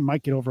because I think it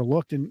might get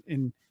overlooked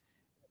and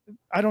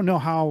I don't know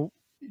how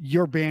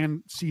your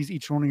band sees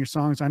each one of your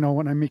songs. I know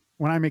when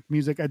I make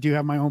music, I do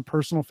have my own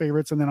personal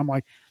favorites. And then I'm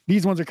like,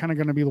 these ones are kind of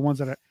going to be the ones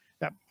that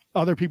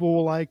other people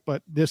will like,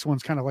 but this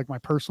one's kind of like my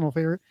personal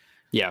favorite.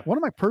 Yeah. One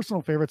of my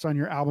personal favorites on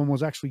your album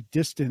was actually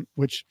Distant,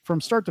 which from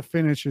start to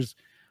finish is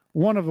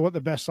one of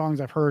the best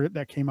songs I've heard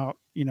that came out.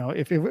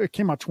 If it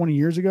came out 20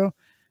 years ago,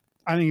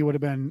 I think it would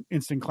have been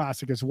instant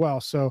classic as well.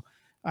 So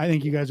I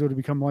think you guys would have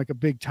become like a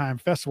big time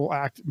festival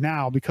act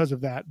now because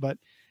of that. But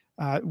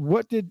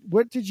what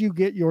did you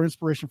get your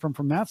inspiration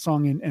from that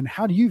song, and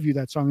how do you view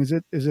that song? Is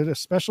it a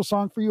special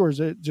song for you, or is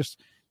it just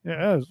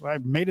I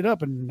made it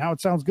up and now it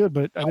sounds good,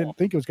 but I didn't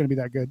think it was going to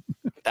be that good?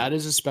 That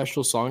is a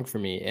special song for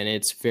me, and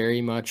it's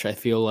very much, I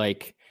feel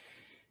like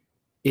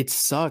it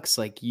sucks.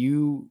 Like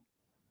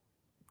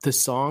the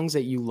songs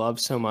that you love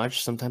so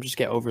much sometimes just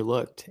get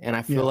overlooked, and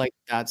I feel like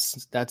that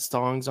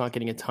song's not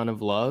getting a ton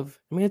of love.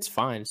 I mean, it's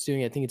fine. It's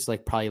doing. I think it's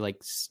like probably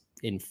like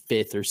in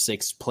 5th or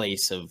 6th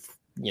place of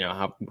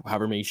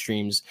however many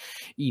streams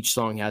each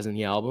song has in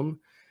the album.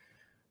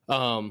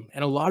 And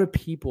a lot of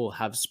people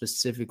have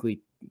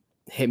specifically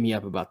hit me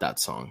up about that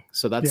song.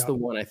 So that's the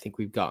one I think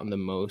we've gotten the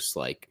most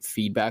like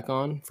feedback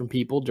on from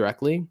people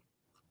directly.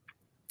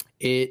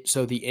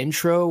 So the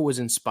intro was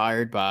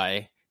inspired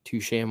by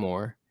Touche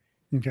Amore.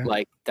 Okay.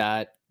 Like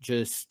that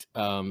just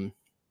I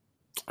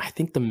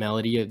think the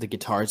melody of the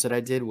guitars that I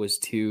did was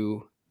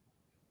too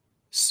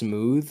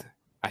smooth.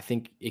 I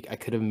think I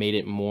could have made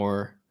it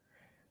more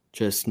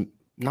just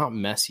not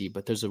messy,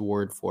 but there's a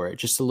word for it,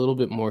 just a little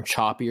bit more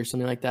choppy or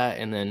something like that.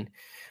 And then,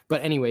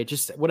 but anyway,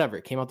 just whatever,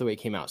 it came out the way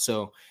it came out.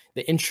 So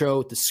the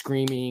intro, the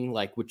screaming,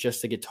 like with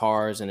just the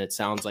guitars, and it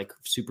sounds like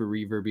super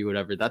reverby,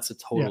 whatever. That's a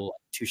total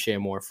Touche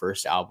Amore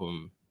first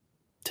album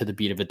to the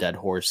beat of a dead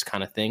horse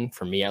kind of thing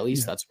for me, at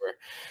least. That's where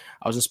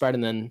I was inspired.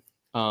 And then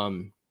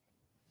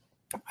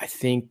I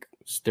think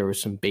there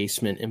was some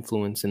Basement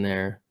influence in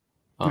there.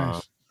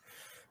 Nice.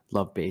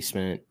 Love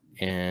Basement.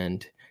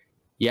 And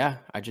yeah,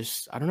 I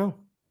don't know.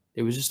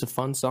 It was just a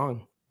fun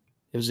song.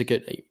 It was a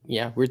good, we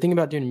were thinking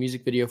about doing a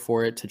music video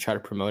for it to try to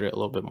promote it a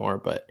little bit more,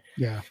 but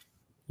I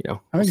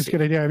think it's a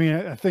good idea. I mean,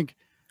 I think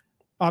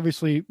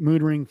obviously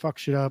Mood Ring fucks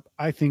shit up.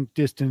 I think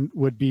Distant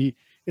would be,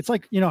 it's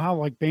like, how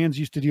like bands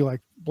used to do,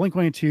 like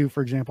Blink-182,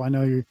 for example. I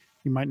know you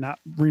might not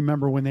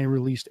remember when they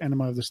released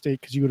Enema of the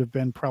State, because you would have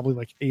been probably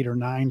like 8 or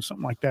 9,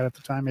 something like that at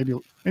the time, maybe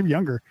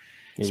younger,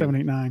 7,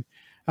 8, 9.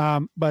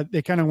 But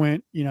they kind of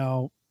went,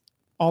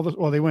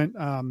 they went,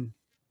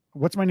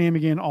 What's My Name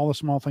Again, All the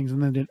Small Things,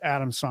 and then did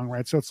Adam's song,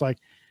 right? So it's like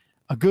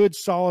a good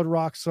solid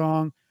rock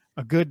song,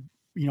 a good,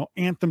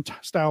 anthem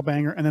style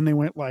banger, and then they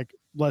went like,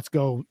 let's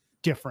go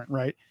different,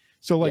 right?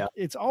 So like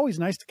it's always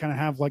nice to kind of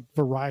have like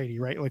variety,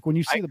 right? Like when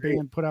you see the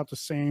band put out the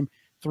same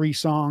 3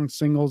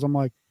 singles, I'm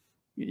like,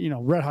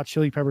 Red Hot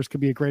Chili Peppers could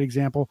be a great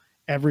example.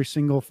 Every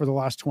single for the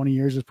last 20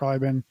 years has probably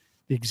been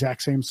the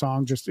exact same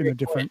song, just in a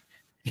different.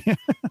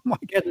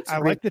 I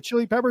like the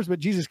Chili Peppers, but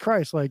Jesus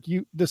Christ, like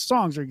the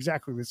songs are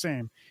exactly the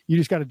same. You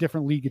just got a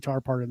different lead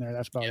guitar part in there.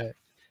 That's about it.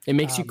 It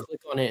makes you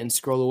click on it and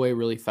scroll away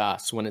really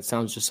fast when it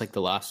sounds just like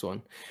the last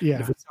one. Yeah.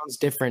 If it sounds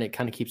different, it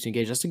kind of keeps you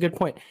engaged. That's a good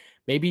point.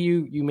 Maybe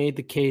you made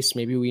the case.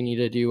 Maybe we need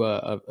to do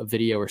a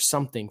video or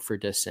something for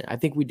Distant. I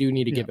think we do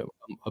need to give it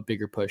a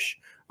bigger push.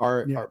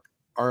 Our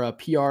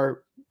PR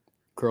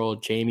girl,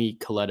 Jamie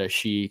Coletta,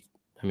 she's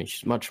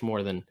much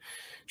more than,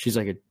 she's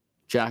like a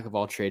jack of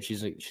all trades.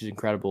 She's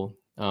incredible.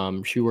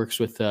 She works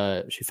with,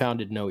 she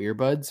founded No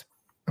Earbuds.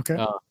 Okay.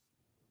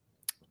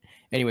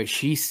 Anyway,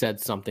 she said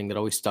something that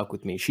always stuck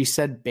with me. She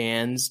said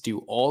bands do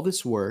all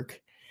this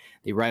work.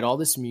 They write all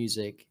this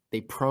music.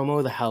 They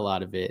promo the hell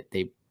out of it.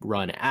 They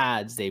run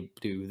ads. They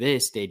do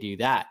this. They do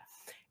that.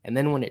 And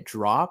then when it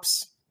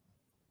drops,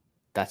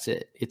 that's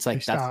it. It's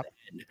like, that's the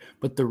end.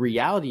 But the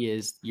reality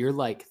is you're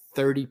like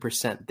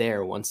 30%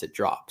 there once it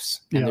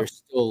drops. And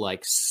there's still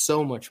like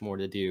so much more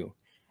to do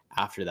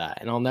after that.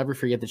 And I'll never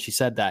forget that she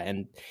said that.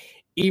 And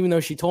even though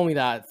she told me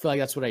that, I feel like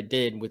that's what I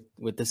did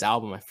with this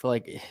album. I feel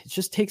like it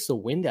just takes the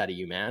wind out of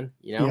you, man.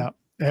 You know? Yeah.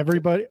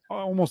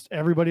 Almost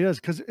everybody does,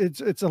 because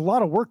it's a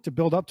lot of work to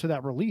build up to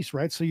that release,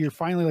 right? So you're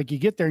finally like, you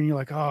get there and you're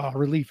like, oh,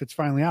 relief, it's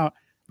finally out.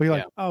 But you're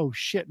like, oh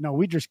shit, no,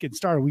 we just get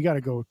started. We got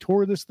to go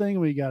tour this thing.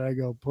 We got to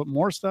go put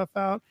more stuff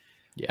out.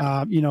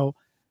 Yeah. You know,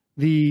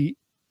 I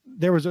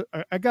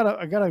got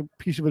a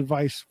piece of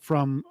advice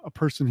from a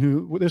person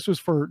who, this was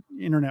for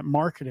internet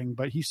marketing,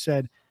 but he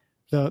said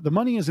the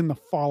money is in the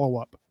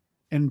follow-up.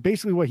 And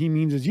basically what he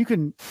means is you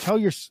can tell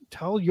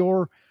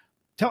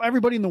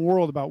everybody in the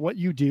world about what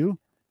you do,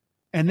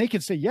 and they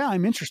could say, yeah,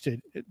 I'm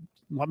interested.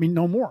 Let me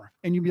know more.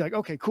 And you'd be like,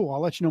 okay, cool.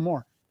 I'll let you know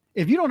more.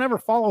 If you don't ever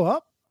follow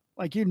up,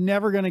 like, you're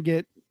never going to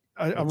get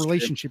a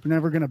relationship. You're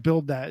never going to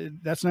build that.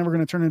 That's never going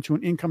to turn into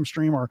an income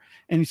stream or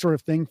any sort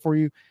of thing for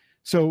you.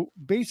 So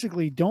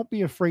basically, don't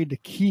be afraid to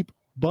keep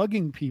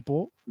bugging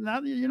people.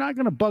 You're not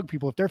going to bug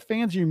people. If they're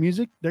fans of your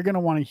music, they're going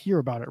to want to hear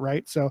about it,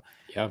 right? So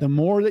the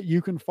more that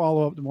you can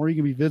follow up, the more you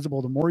can be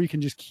visible, the more you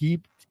can just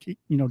keep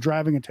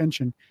driving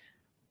attention.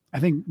 I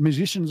think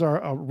musicians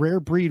are a rare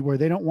breed where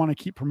they don't want to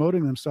keep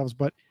promoting themselves,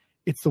 but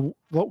it's the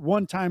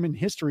one time in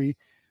history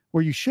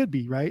where you should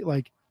be, right?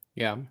 Like,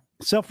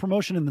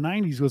 self-promotion in the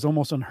 90s was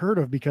almost unheard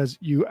of, because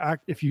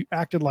if you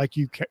acted like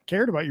you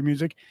cared about your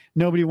music,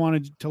 nobody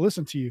wanted to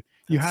listen to you.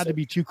 You had to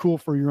be too cool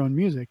for your own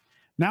music.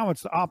 Now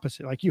it's the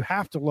opposite. Like, you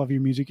have to love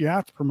your music. You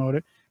have to promote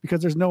it,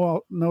 because there's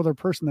no other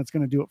person that's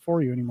going to do it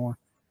for you anymore.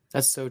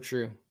 That's so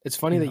true. It's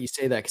funny that you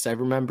say that, because I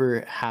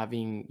remember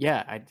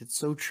it's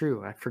so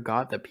true. I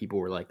forgot that people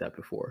were like that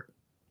before.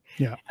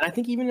 Yeah. And I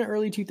think even in the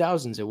early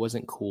 2000s, it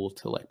wasn't cool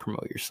to like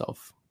promote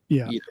yourself.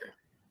 Yeah. Either.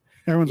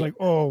 Everyone's like,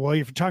 oh, well,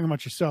 if you're talking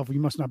about yourself, you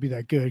must not be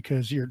that good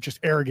because you're just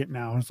arrogant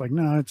now. And it's like,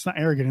 no, it's not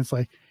arrogant. It's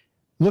like,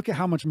 look at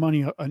how much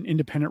money an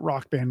independent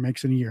rock band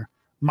makes in a year,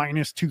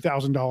 minus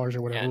 $2,000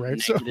 or whatever, right?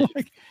 So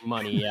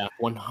money,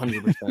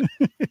 100%.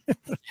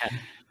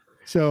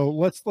 So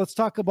let's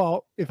talk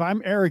about, if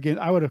I'm arrogant,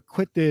 I would have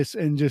quit this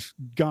and just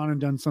gone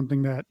and done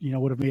something that,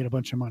 would have made a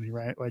bunch of money,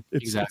 right? Like,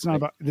 it's not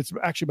about, it's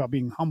actually about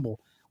being humble.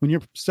 When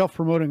you're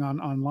self-promoting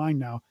online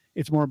now,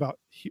 it's more about,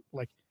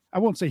 like, I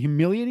won't say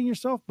humiliating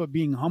yourself, but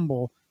being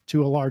humble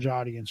to a large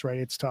audience, right?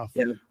 It's tough.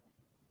 Yeah,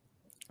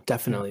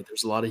 definitely.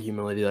 There's a lot of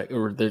humility,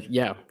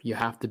 you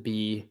have to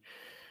be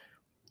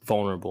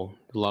vulnerable.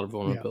 A lot of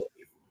vulnerability.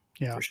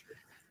 Yeah. For sure.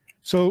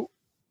 So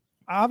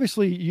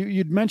obviously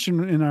you'd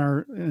mentioned in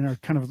our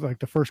kind of like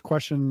the first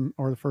question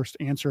or the first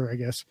answer, I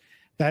guess,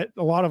 that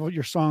a lot of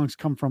your songs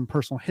come from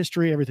personal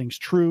history. Everything's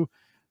true.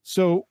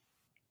 So,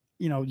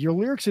 your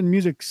lyrics and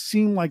music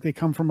seem like they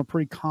come from a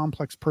pretty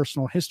complex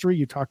personal history.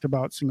 You talked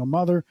about single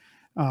mother,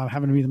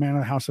 having to be the man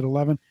of the house at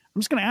 11.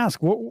 I'm just going to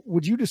ask, what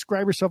would you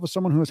describe yourself as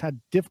someone who has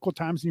had difficult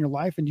times in your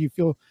life? And do you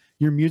feel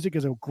your music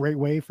is a great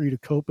way for you to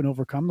cope and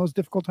overcome those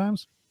difficult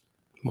times?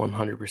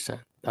 100%.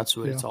 That's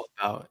what it's all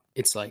about.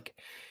 It's like,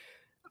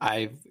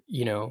 I've,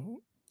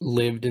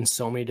 lived in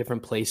so many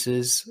different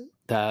places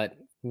that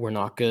were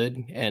not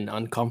good and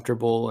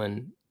uncomfortable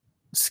and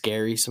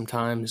scary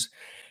sometimes.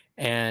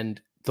 And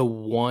the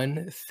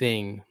one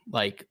thing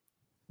like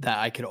that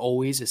I could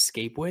always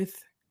escape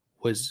with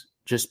was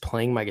just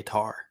playing my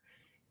guitar.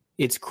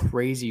 It's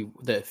crazy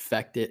the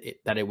effect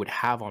that it would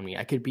have on me.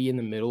 I could be in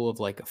the middle of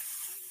like a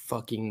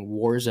fucking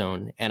war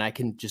zone and I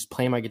can just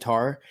play my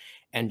guitar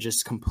and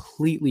just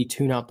completely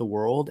tune out the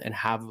world and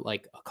have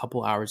like a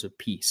couple hours of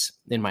peace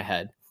in my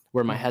head,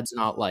 where my head's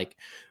not like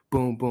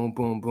boom, boom,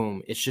 boom,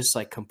 boom. It's just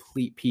like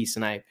complete peace.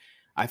 And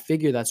I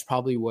figure that's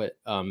probably what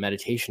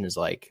meditation is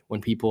like. When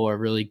people are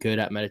really good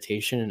at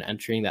meditation and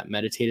entering that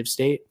meditative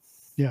state,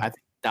 I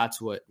think that's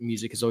what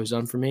music has always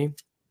done for me.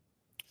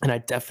 And I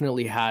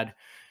definitely I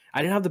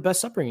didn't have the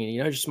best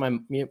upbringing, just my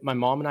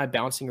mom and I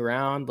bouncing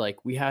around.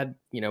 Like, we had,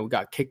 we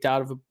got kicked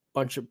out of a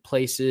bunch of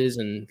places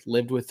and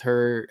lived with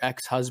her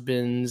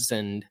ex-husbands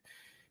and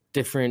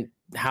different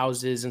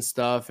houses and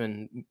stuff.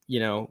 And,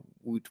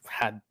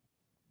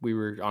 we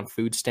were on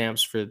food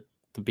stamps for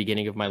the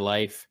beginning of my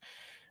life.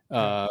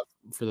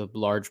 For the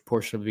large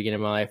portion of the beginning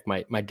of my life,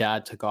 my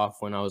dad took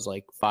off when I was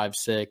like 5,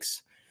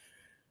 6.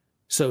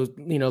 So,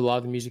 a lot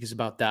of the music is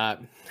about that.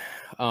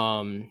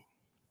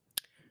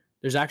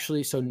 There's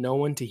actually, so No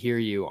One to Hear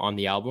You on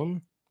the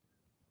album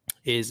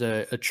is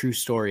a true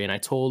story. And I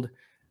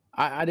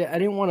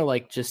didn't want to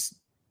like just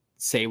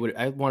say what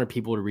I wanted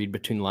people to read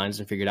between the lines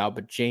and figure it out.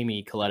 But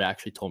Jamie Coletta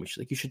actually told me, she's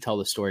like, you should tell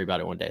the story about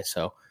it one day.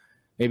 So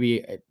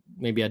maybe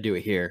I'll do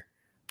it here.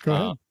 Go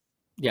ahead.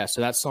 Yeah.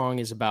 So that song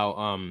is about,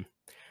 my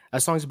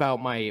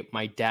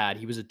dad.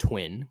 He was a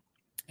twin.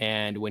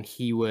 And when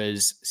he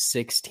was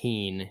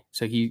 16,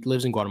 so he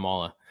lives in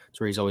Guatemala. That's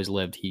where he's always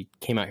lived. He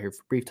came out here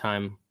for a brief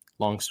time,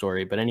 long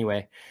story. But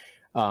anyway,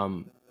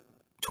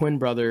 twin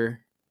brother.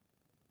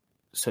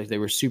 So they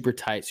were super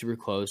tight, super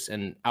close.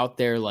 And out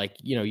there, like,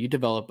 you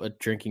develop a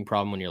drinking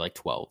problem when you're like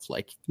 12,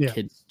 like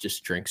kids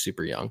just drink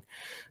super young.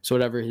 So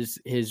whatever,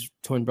 his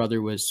twin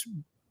brother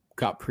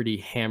got pretty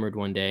hammered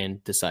one day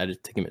and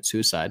decided to commit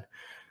suicide.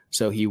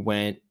 So he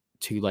went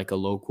to like a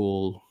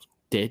local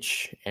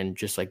ditch and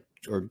just like,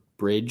 or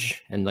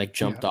bridge and like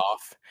jumped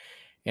off.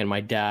 And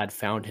my dad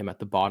found him at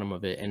the bottom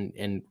of it.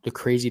 And the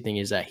crazy thing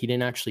is that he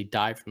didn't actually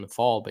die from the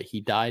fall, but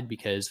he died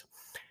because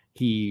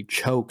he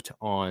choked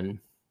on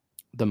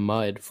the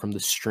mud from the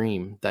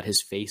stream that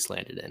his face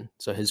landed in.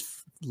 So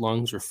his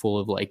lungs were full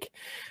of like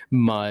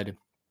mud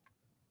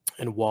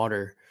and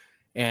water.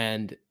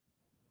 And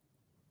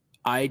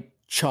I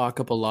chalk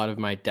up a lot of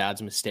my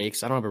dad's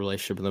mistakes. I don't have a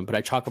relationship with him, but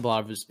I chalk up a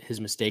lot of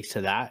his mistakes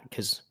to that,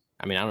 because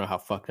I mean, I don't know how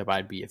fucked up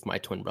I'd be if my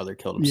twin brother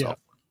killed himself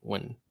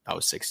when I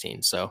was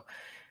 16. So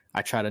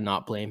I try to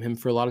not blame him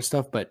for a lot of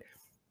stuff, but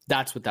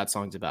that's what that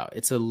song's about.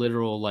 It's a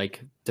literal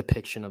like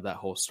depiction of that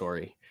whole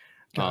story.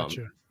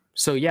 Gotcha.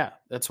 So yeah,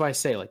 that's why I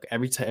say like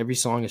every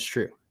song is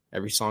true.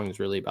 Every song is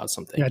really about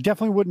something. Yeah, I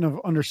definitely wouldn't have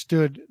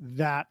understood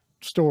that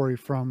story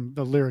from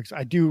the lyrics.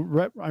 I do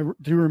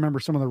remember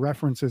some of the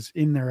references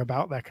in there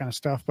about that kind of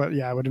stuff, but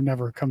yeah, I would have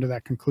never come to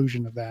that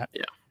conclusion of that.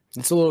 Yeah,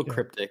 it's a little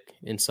cryptic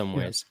in some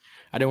ways.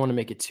 I didn't want to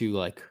make it too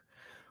like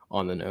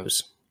on the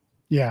nose.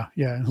 Yeah,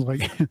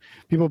 like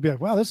people would be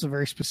like, "Wow, this is a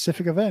very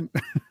specific event."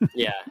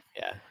 yeah.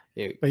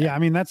 But yeah, I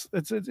mean,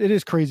 it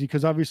is crazy,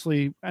 because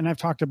obviously, and I've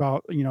talked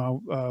about, you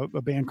know,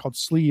 a band called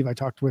Sleeve. I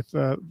talked with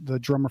the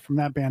drummer from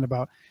that band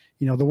about,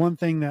 you know, the one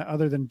thing that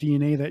other than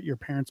DNA that your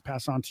parents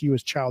pass on to you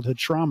is childhood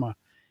trauma,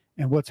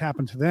 and what's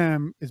happened to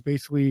them is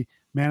basically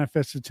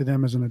manifested to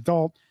them as an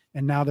adult,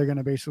 and now they're going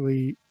to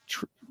basically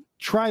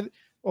try.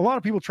 A lot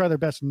of people try their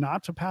best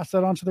not to pass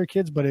that on to their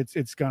kids, but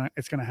it's gonna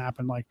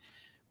happen. Like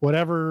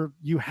whatever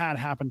you had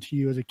happen to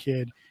you as a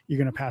kid, you're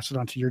going to pass it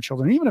on to your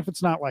children, even if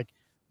it's not like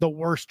the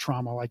worst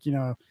trauma. Like, you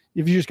know,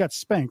 if you just got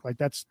spanked, like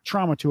that's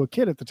trauma to a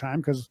kid at the time,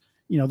 because,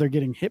 you know, they're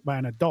getting hit by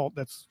an adult.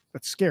 That's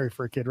scary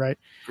for a kid, right?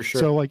 For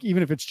sure. So like,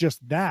 even if it's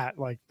just that,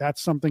 like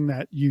that's something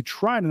that you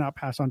try to not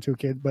pass on to a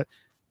kid, but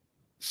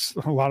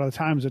a lot of the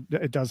times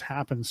it does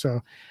happen.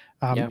 So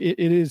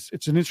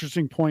it's an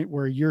interesting point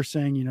where you're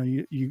saying, you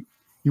know,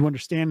 you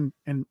understand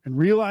and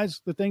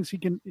realize the things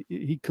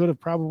he could have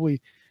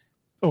probably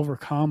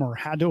overcome or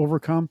had to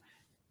overcome,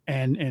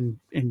 and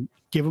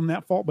give him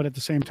that fault, but at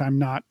the same time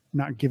not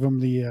give him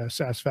the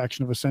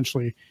satisfaction of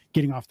essentially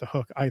getting off the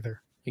hook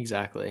either.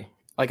 Exactly.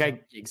 Like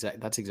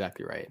that's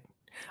exactly right.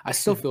 I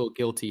still feel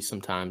guilty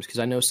sometimes, because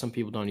I know some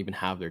people don't even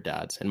have their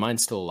dads, and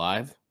mine's still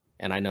alive,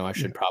 and I know I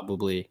should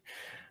probably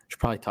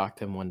talk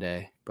to him one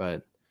day,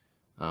 but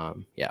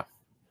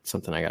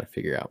something I got to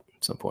figure out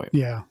at some point.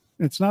 Yeah,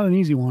 it's not an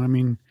easy one. I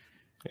mean,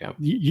 yeah,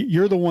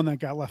 you're the one that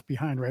got left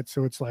behind, right?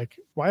 So it's like,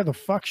 why the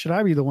fuck should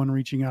I be the one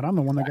reaching out? I'm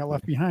the one that got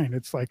left behind.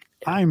 It's like,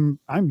 I'm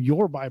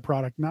your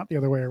byproduct, not the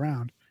other way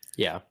around.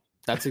 Yeah,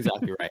 that's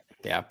exactly right.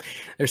 Yeah,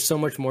 there's so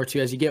much more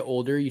to. As you get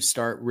older, you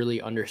start really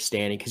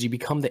understanding, because you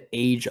become the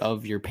age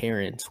of your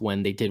parents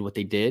when they did what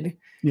they did.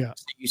 Yeah,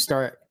 so you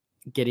start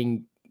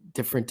getting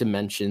different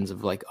dimensions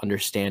of like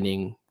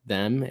understanding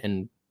them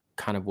and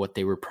kind of what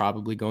they were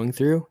probably going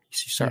through.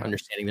 You start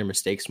understanding their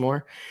mistakes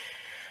more.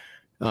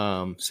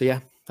 So yeah,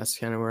 that's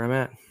kind of where I'm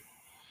at.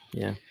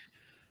 Yeah,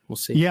 we'll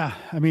see. Yeah,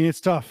 I mean,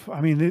 it's tough.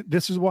 I mean,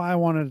 this is why I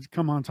wanted to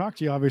come on and talk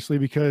to you, obviously,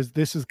 because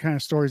this is the kind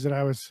of stories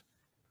that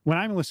when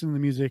I'm listening to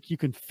the music, you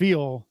can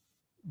feel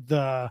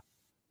the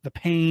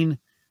pain,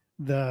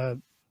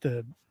 the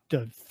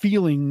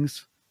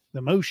feelings, the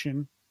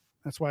emotion.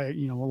 That's why,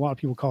 you know, a lot of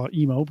people call it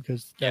emo,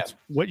 because that's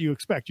what you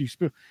expect. You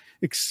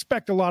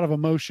expect a lot of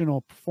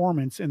emotional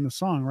performance in the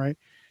song, right?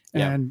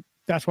 Yeah. And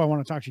that's why I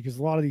want to talk to you, because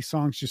a lot of these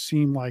songs just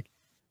seem like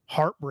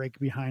heartbreak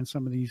behind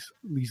some of these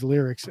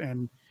lyrics.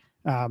 And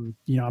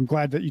you know, I'm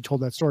glad that you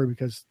told that story,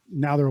 because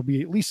now there will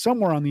be at least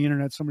somewhere on the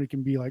internet somebody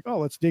can be like, oh,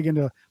 let's dig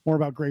into more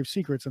about Grave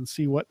Secrets and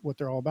see what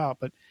they're all about.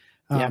 But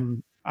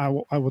I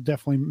will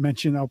definitely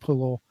mention, I'll put a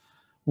little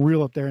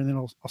reel up there, and then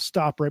I'll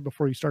stop right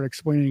before you start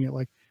explaining it.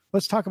 Like,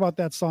 let's talk about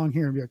that song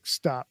here, and be like,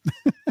 stop.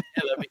 Yeah,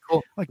 that'd be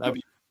cool. Like,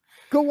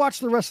 go watch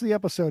the rest of the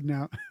episode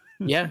now.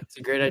 Yeah, it's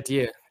a great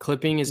idea.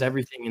 Clipping is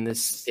everything in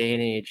this day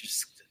and age.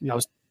 That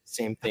was the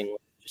same thing,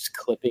 just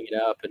clipping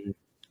it up and,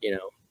 you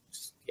know,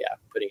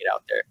 putting it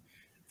out there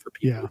for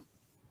people. Yeah.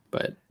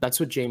 But that's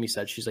what Jamie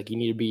said. She's like, you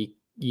need to be,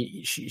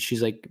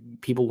 she's like,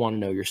 people want to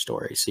know your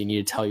story. So you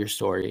need to tell your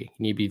story.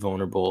 You need to be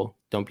vulnerable.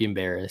 Don't be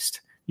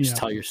embarrassed. Just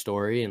tell your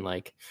story. And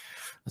like,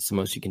 that's the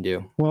most you can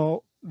do.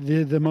 Well,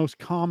 the most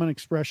common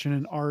expression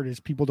in art is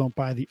people don't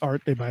buy the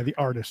art, they buy the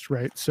artist,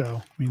 right?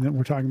 So, I mean,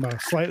 we're talking about a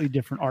slightly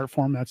different art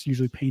form. That's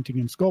usually painting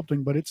and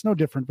sculpting, but it's no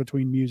different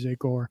between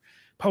music or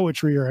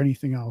poetry or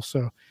anything else.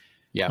 So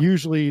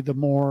usually the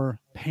more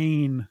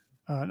pain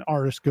an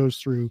artist goes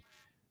through,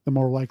 the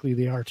more likely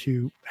they are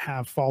to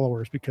have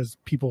followers, because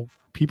people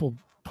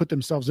put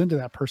themselves into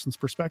that person's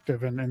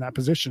perspective and in that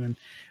position.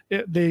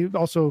 And they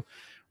also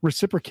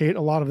reciprocate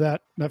a lot of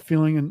that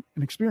feeling and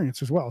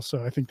experience as well.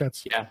 So I think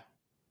that's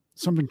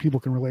something people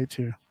can relate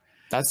to.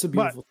 That's the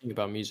beautiful thing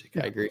about music.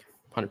 I agree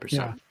 100%.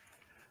 Yeah.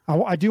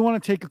 I do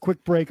want to take a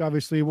quick break.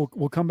 Obviously we'll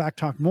come back,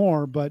 talk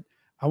more, but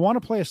I want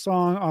to play a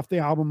song off the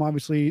album.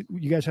 Obviously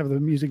you guys have the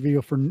music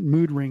video for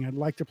Mood Ring. I'd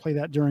like to play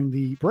that during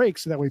the break,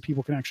 so that way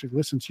people can actually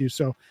listen to you.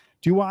 So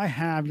do I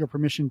have your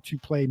permission to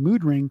play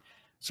Mood Ring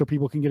so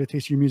people can get a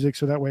taste of your music?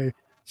 So that way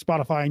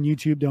Spotify and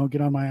YouTube don't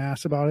get on my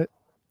ass about it.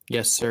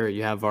 Yes, sir.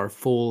 You have our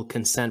full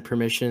consent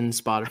permission.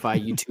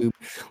 Spotify, YouTube,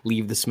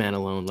 leave this man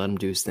alone. Let him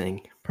do his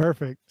thing.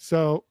 Perfect.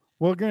 So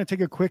we're going to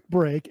take a quick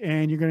break,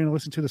 and you're going to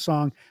listen to the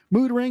song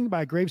Mood Ring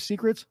by Grave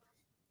Secrets.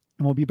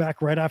 And we'll be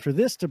back right after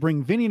this to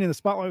bring Vinny into the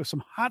spotlight with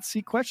some hot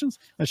seat questions.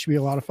 That should be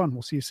a lot of fun.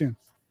 We'll see you soon.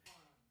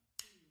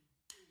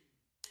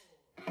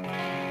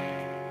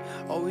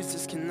 Always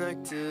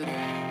disconnected,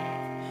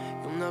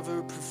 you'll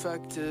never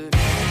perfect it.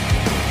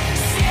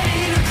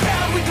 Standing in a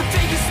crowd with the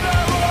biggest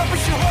smile up,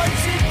 but your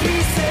heart's in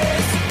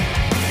pieces.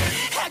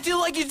 Acting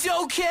like you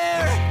don't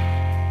care,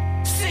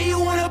 say you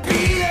wanna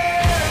be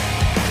there,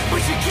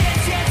 but you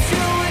can't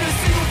tattoo in a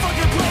single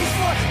fucking place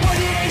for more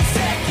than 8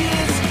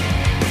 seconds.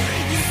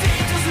 You say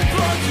it doesn't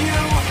bug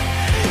you,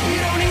 you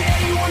don't need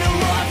anyone to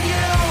love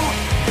you,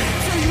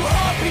 till you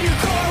hop in your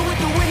car with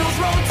the windows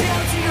rolled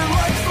down to your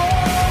lights fall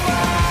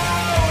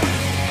out.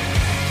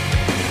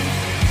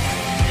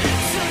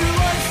 Till your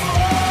lights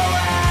fall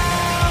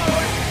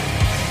out.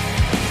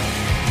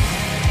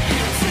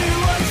 Till your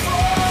lights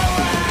fall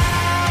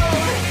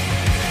out.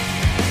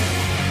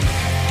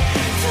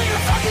 Till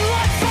your fucking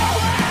lights fall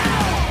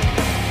out.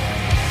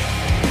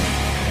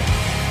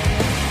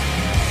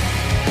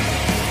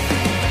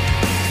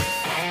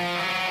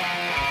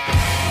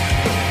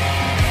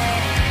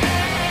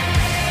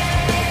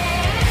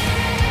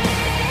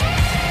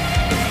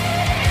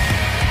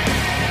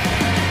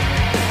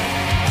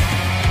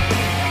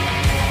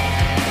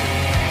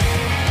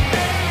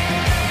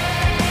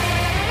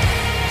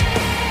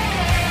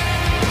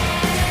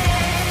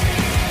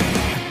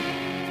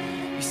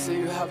 You say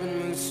you're having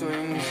mood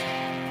swings,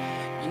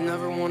 you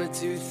never want to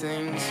do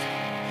things.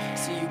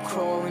 See you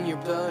crawl in your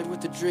bed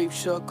with the draped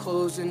shut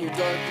clothes and your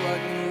dark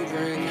black mood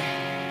ring.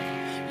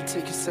 You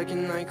take a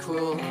second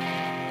NyQuil,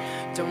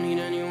 don't need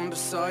anyone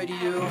beside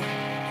you.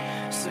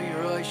 So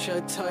your eyes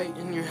shut tight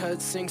and your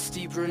head sinks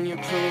deeper in your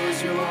pillow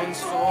as your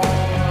lungs fall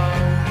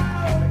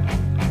out.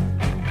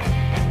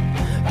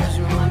 As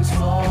your lungs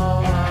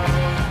fall out.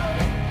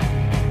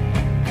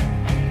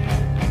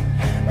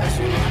 As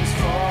your lungs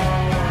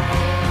fall out.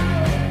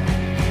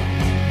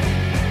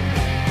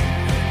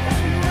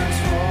 As your lungs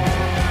fall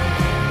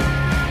out.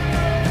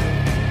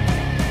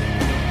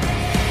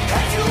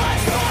 As your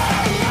lungs fall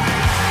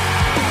out.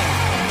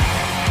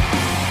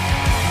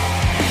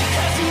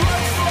 As your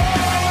lungs fall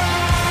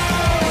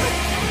out.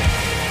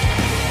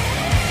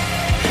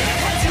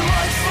 As your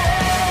lungs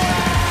fall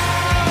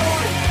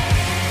out.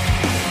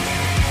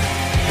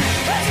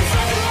 As your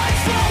fucking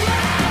lungs fall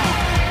out.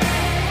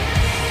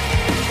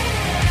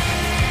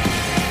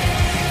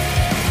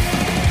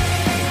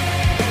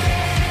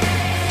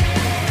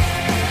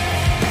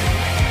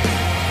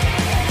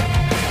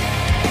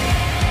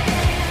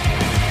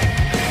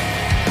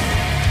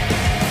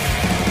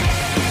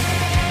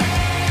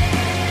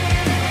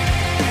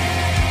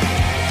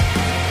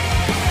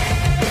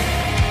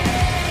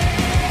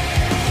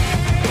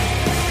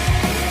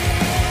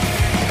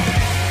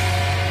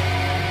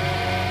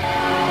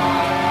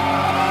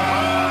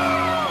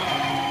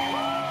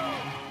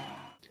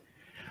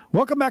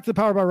 Welcome back to the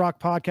Power by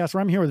Rock podcast,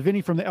 where I'm here with Vinny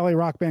from the LA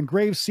rock band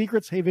Grave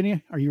Secrets. Hey,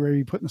 Vinny, are you ready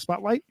to be put in the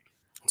spotlight?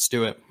 Let's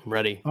do it. I'm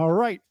ready. All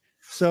right.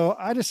 So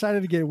I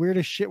decided to get weird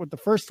as shit with the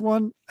first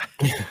one.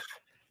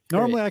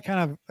 Normally, I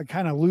kind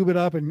of lube it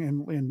up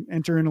and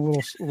enter in a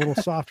little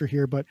softer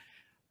here. But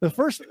the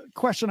first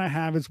question I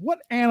have is, what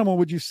animal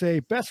would you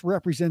say best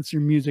represents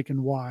your music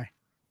and why?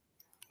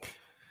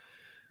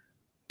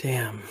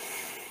 Damn.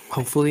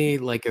 Hopefully,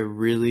 like a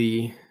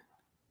really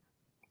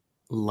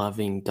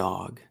loving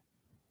dog.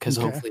 Because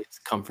Okay. hopefully it's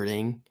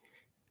comforting,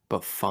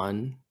 but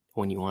fun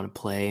when you want to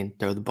play and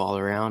throw the ball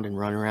around and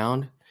run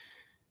around,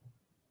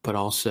 but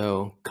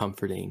also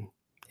comforting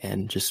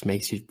and just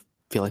makes you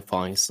feel like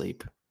falling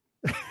asleep.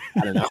 I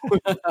don't know.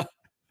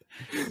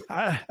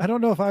 I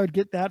don't know if I would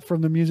get that from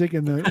the music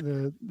and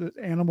the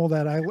animal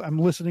that I'm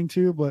listening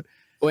to, but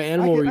What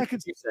animal could- would I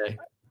could- you say?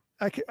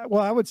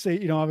 I would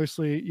say,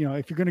 obviously,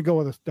 if you're going to go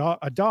with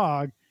a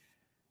dog,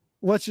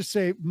 let's just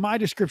say my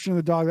description of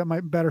the dog that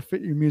might better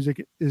fit your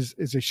music is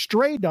a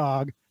stray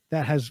dog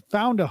that has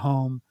found a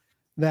home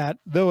that,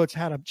 though it's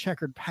had a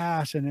checkered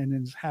past and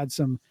has had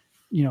some,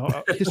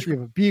 a history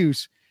of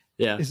abuse,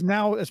 Yeah, is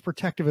now as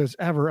protective as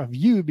ever of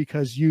you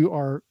because you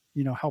are,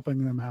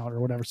 helping them out or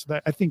whatever. So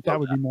I think that Love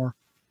would be more.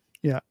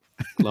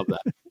 love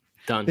that.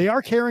 Done. They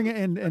are caring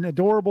and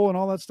adorable and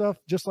all that stuff,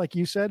 just like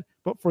you said,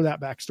 but for that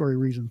backstory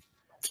reason.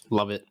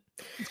 Love it.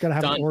 It's got to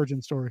have Done. an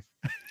origin story.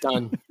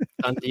 Done.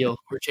 Done deal.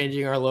 We're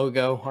changing our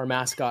logo, our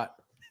mascot.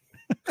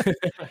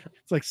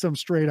 It's like some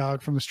stray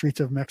dog from the streets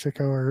of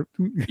Mexico or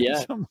Yeah.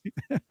 something.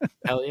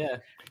 Hell yeah. Little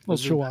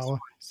Those are the best chihuahua.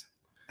 ones.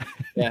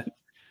 Yeah.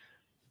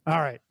 All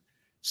right.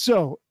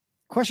 So,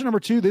 question number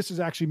 2, this is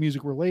actually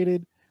music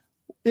related.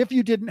 If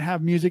you didn't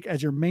have music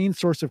as your main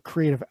source of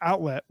creative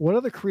outlet, what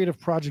other creative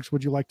projects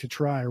would you like to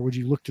try or would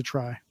you look to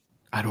try?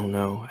 I don't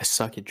know. I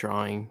suck at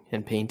drawing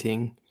and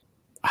painting.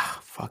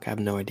 Fuck, I have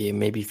no idea.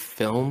 Maybe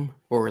film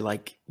or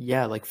like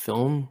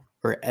film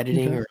or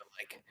editing Okay. or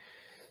like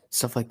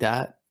stuff like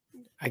that,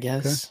 I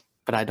guess.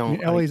 but I I don't.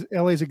 mean,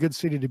 LA's a good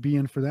city to be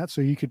in for that,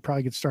 so you could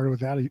probably get started with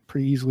that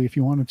pretty easily if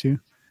you wanted to.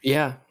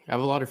 Yeah, I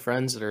have a lot of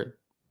friends that are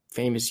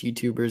famous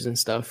YouTubers and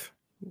stuff,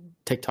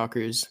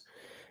 TikTokers.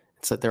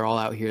 It's like they're all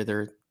out here.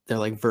 They're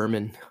like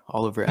vermin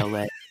all over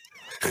LA.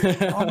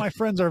 All my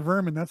friends are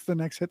vermin. That's the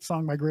next hit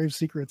song by Grave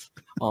Secrets.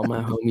 All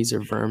my homies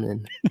are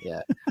vermin.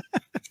 Yeah.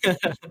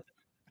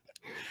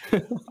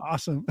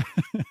 Awesome.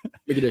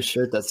 We get a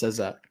shirt that says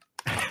that.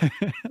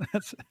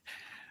 That's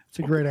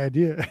a great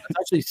idea. That's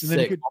actually And then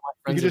sick. you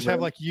could just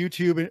have like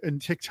YouTube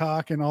and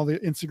TikTok and all the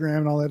Instagram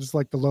and all that, just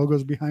like the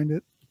logos behind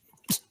it.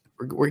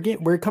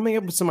 We're coming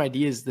up with some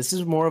ideas. This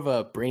is more of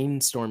a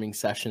brainstorming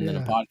session than a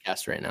Yeah.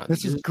 podcast right now.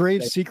 This is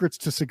Grave Secrets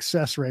to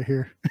Success right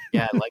here.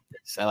 Yeah, I like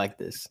this. I like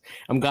this.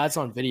 I'm glad it's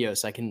on video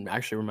so I can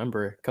actually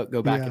remember,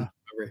 go back and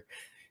remember.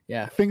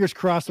 Yeah. Fingers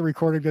crossed the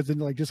recording doesn't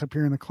like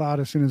disappear in the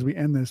cloud as soon as we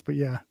end this, but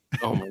yeah.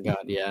 Oh my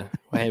God. Yeah.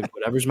 Hey,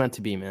 whatever's meant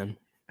to be, man.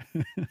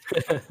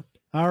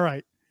 All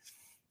right.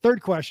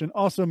 Third question,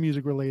 also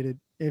music related.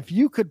 If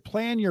you could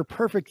plan your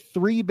perfect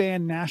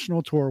 3-band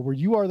national tour where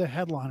you are the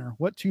headliner,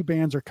 what 2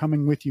 bands are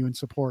coming with you in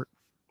support?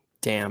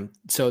 Damn.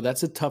 So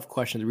that's a tough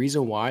question. The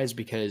reason why is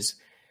because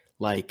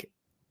like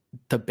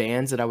the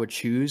bands that I would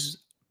choose,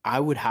 I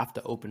would have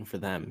to open for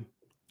them.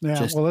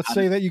 Yeah. Well, let's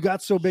say that you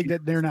got so big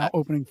that they're now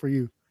opening for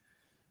you.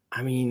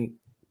 I mean,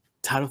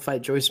 Title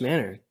Fight, Joyce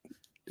Manor.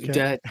 Okay.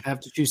 Do I have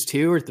to choose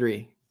 2 or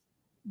 3?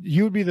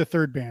 You would be the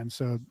 3rd band,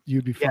 so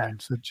you'd be fine.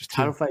 So just 2.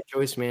 Title Fight,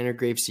 Joyce Manor,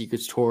 Grave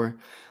Secrets tour.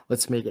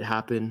 Let's make it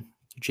happen.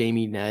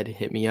 Jamie, Ned,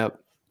 hit me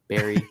up.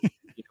 Barry, you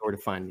know where to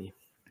find me.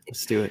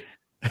 Let's do it.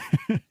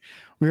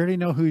 We already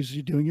know who's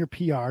doing your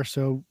PR,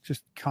 so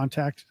just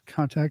contact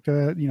no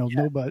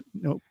earbuds.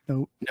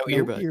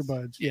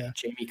 Yeah.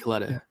 Jamie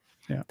Coletta.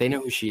 Yeah. They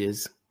know who she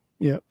is.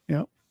 Yep.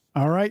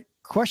 All right.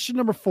 Question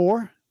number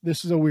 4.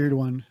 This is a weird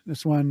one.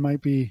 This one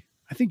might be,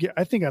 I think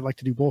I'd like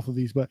to do both of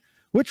these, but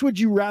which would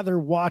you rather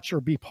watch or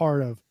be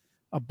part of?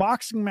 A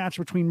boxing match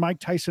between Mike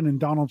Tyson and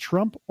Donald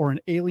Trump or an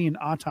alien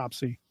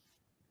autopsy?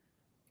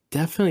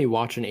 Definitely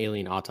watch an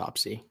alien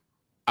autopsy.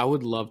 I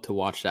would love to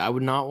watch that. I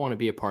would not want to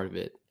be a part of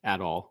it at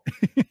all.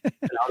 And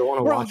I would want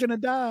to We're all watch gonna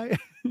die.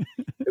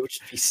 it would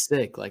just be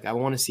sick. Like I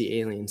want to see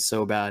aliens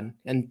so bad.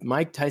 And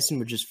Mike Tyson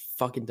would just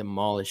fucking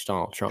demolish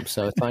Donald Trump.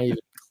 So it's not even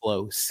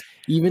close.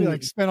 Even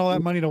Like spend all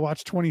that money to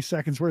watch 20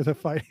 seconds worth of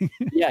fighting.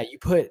 yeah, you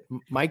put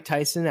Mike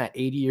Tyson at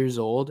 80 years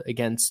old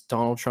against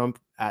Donald Trump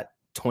at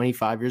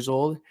 25 years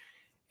old,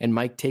 and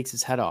Mike takes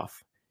his head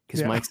off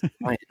because Mike's a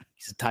lion.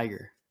 He's a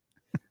tiger.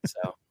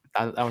 So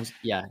that was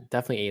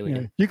definitely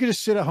alien. Yeah. You could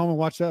just sit at home and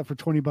watch that for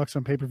 $20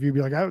 on pay-per-view.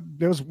 Be like,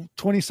 there was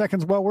 20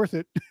 seconds well worth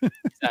it.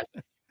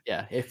 Exactly.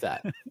 Yeah, if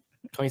that.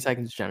 20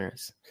 seconds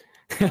generous.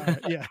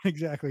 Yeah,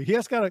 exactly.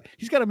 He's got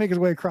to make his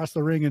way across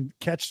the ring and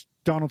catch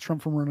Donald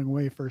Trump from running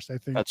away first, I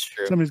think. That's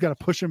true. Somebody's got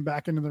to push him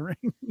back into the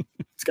ring.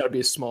 It's got to be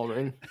a small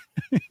ring.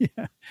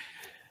 Yeah.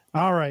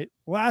 All right.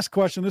 Last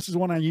question. This is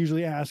one I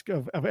usually ask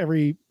of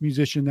every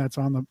musician that's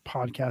on the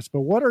podcast.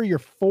 But what are your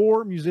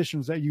 4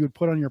 musicians that you would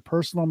put on your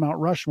personal Mount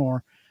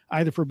Rushmore,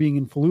 either for being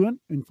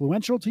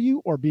influential to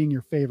you or being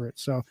your favorite?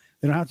 So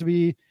they don't have to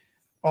be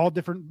all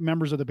different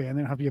members of the band.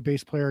 They don't have to be a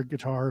bass player,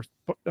 guitar,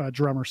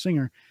 drummer,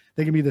 singer.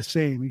 They can be the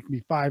same. It can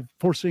be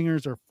 4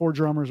 singers or 4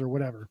 drummers or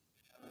whatever.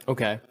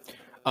 Okay.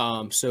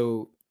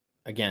 So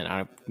again,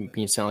 I don't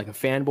mean to sound like a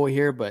fanboy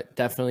here, but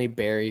definitely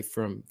Barry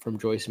from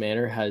Joyce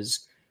Manor has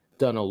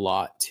done a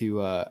lot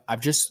to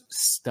I've just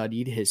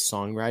studied his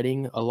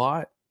songwriting a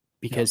lot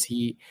because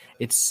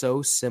it's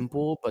so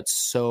simple but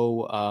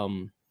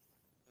so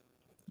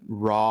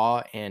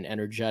raw and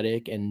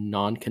energetic and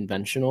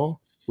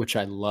non-conventional, which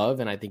I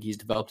love, and I think he's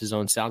developed his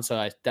own sound. So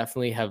I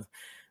definitely have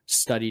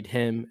studied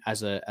him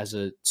as a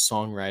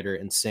songwriter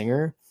and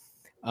singer.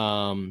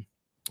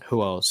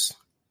 Who else?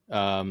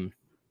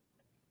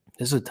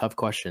 This is a tough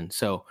question.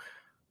 So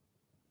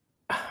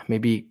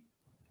maybe,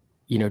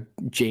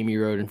 Jamie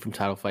Roden from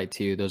Title Fight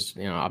 2. Those,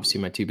 obviously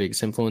my 2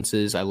 biggest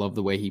influences. I love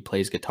the way he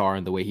plays guitar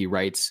and the way he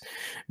writes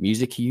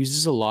music. He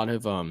uses a lot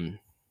of, I'm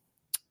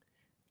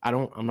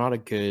not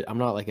like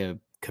a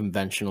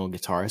conventional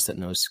guitarist that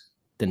knows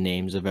the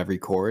names of every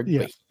chord,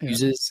 but he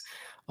uses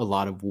a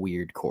lot of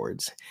weird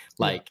chords.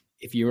 Like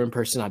if you were in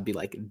person, I'd be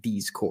like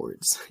these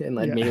chords and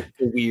like make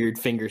a weird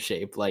finger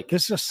shape. Like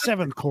this is a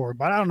 7th chord,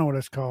 but I don't know what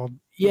it's called.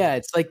 Yeah,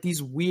 it's like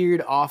these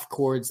weird off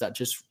chords that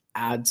just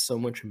add so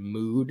much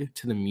mood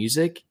to the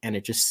music, and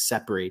it just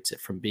separates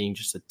it from being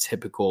just a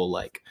typical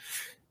like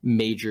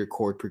major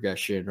chord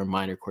progression or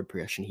minor chord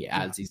progression. He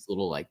adds these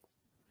little like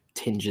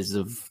tinges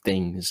of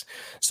things.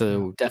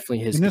 So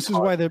definitely his. And this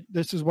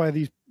is why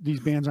these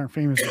bands aren't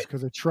famous, is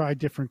because they try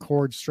different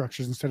chord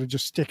structures instead of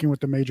just sticking with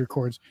the major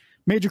chords.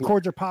 Major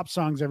chords are pop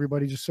songs,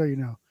 everybody, just so you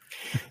know.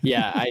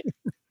 Yeah,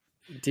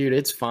 dude,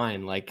 it's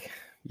fine. Like,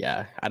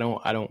 yeah, I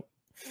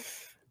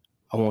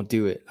won't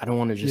do it. I don't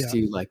want to just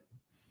do like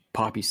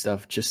poppy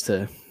stuff just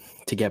to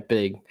get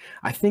big.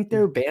 I think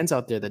there are bands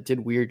out there that did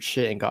weird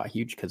shit and got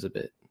huge because of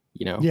it.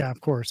 Yeah, of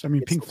course. I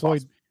mean, Pink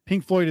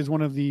Floyd is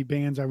one of the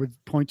bands I would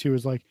point to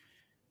as like,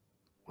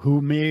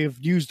 who may have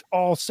used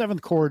all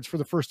seventh chords for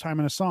the first time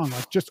in a song,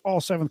 like just all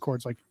seventh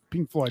chords, like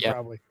Pink Floyd,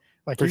 probably.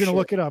 Like you're going to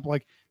look it up.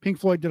 Like Pink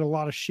Floyd did a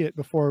lot of shit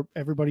before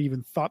everybody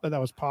even thought that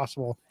was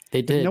possible.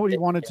 They did. Nobody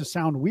wanted to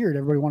sound weird.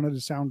 Everybody wanted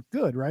to sound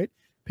good, right?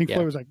 Pink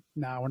Floyd was like,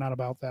 nah, we're not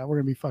about that. We're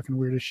going to be fucking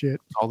weird as shit.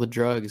 All the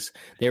drugs.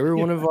 They were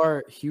one of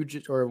our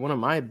huge, or one of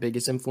my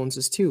biggest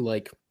influences too.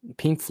 Like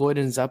Pink Floyd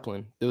and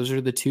Zeppelin. Those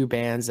are the two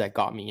bands that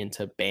got me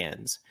into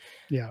bands.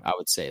 Yeah. I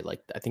would say,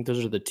 like, I think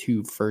those are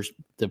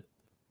the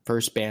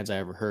first bands I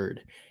ever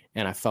heard.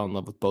 And I fell in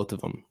love with both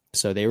of them.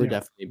 So they were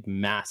definitely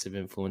massive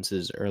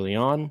influences early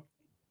on.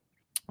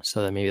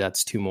 So that maybe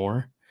that's two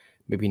more.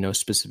 Maybe no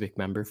specific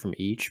member from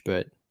each,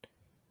 but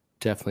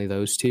definitely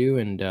those two.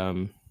 And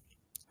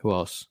who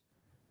else?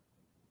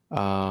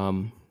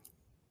 I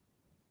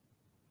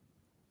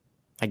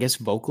guess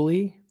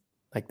vocally,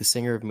 like the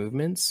singer of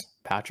Movements,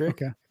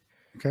 Patrick.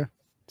 Okay.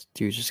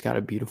 Dude's just got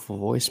a beautiful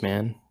voice,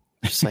 man.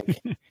 Just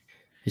like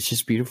it's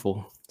just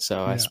beautiful.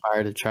 So I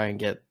aspire to try and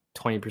get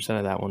 20%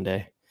 of that one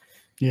day.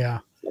 Yeah.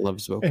 I love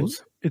his vocals.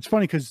 And it's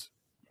funny because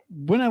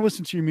when I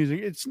listen to your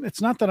music,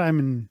 it's not that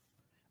I'm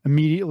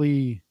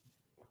immediately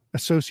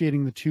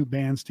associating the two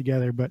bands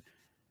together, but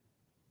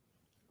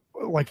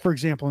like, for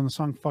example, in the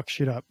song Fuck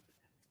Shit Up,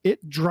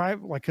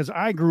 because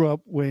I grew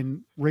up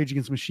when Rage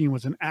Against the Machine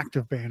was an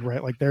active band,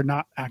 right? Like they're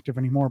not active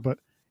anymore, but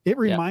it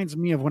reminds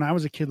me of when I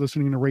was a kid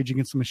listening to Rage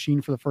Against the Machine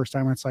for the first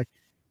time. And it's like,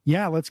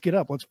 yeah, let's get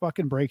up. Let's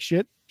fucking break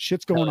shit.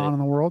 Shit's going on in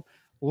the world.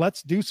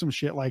 Let's do some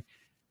shit. Like,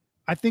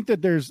 I think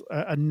that there's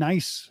a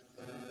nice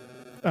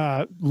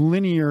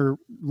linear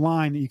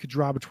line that you could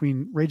draw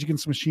between Rage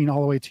Against the Machine all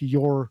the way to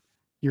your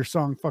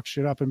song Fuck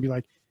Shit Up, and be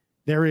like,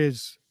 there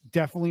is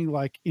definitely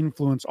like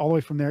influence all the way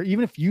from there,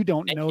 even if you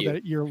don't know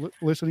that you're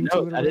listening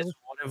to it. That is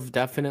one of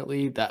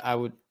definitely that I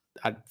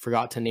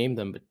forgot to name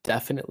them, but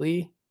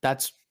definitely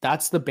that's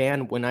the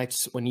band.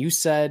 When you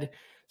said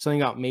something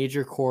about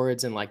major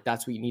chords and like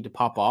that's what you need to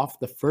pop off,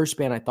 the first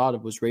band I thought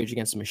of was Rage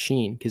Against the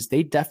Machine, because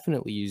they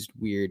definitely used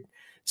weird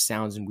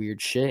sounds and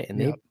weird shit, and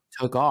they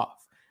took off.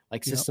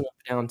 Like System of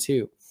a Down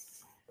too,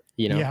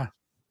 you know. Yeah,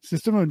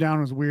 System of a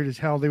Down was weird as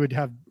hell. They would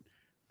have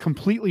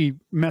completely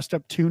messed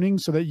up tuning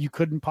so that you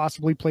couldn't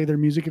possibly play their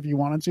music if you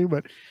wanted to.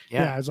 But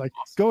it's like,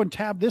 go and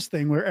tab this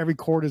thing where every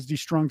chord is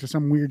destrung to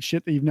some weird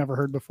shit that you've never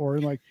heard before.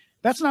 And like,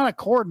 that's not a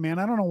chord, man.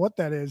 I don't know what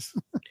that is.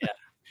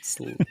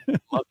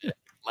 Love it.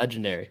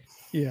 Legendary.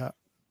 Yeah.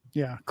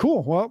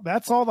 Cool. Well,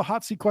 that's all the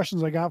hot seat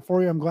questions I got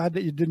for you. I'm glad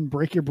that you didn't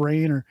break your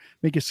brain or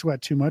make you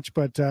sweat too much,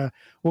 but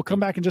we'll come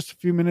back in just a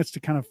few minutes to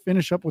kind of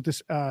finish up with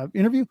this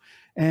interview,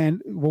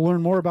 and we'll learn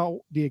more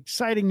about the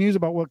exciting news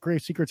about what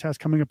Grave Secrets has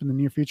coming up in the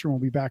near future. And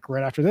we'll be back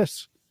right after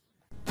this.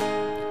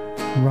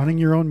 Running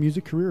your own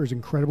music career is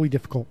incredibly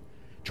difficult.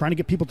 Trying to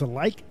get people to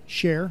like,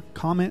 share,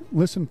 comment,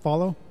 listen,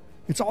 follow,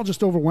 it's all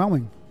just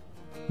overwhelming.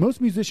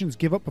 Most musicians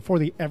give up before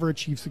they ever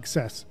achieve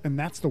success, and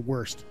that's the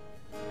worst.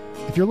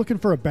 If you're looking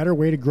for a better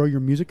way to grow your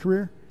music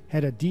career,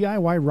 head to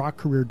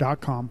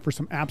DIYrockcareer.com for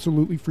some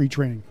absolutely free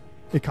training.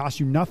 It costs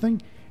you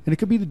nothing, and it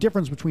could be the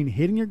difference between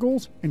hitting your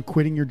goals and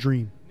quitting your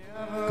dream.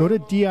 Go to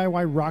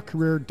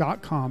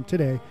DIYrockcareer.com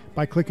today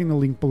by clicking the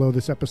link below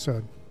this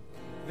episode.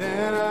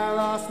 Then I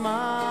lost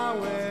my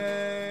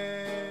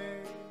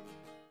way.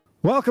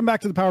 Welcome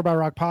back to the Powered by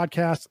Rock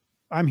podcast.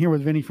 I'm here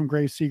with Vinny from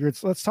Grave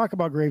Secrets. Let's talk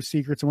about Grave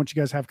Secrets and what you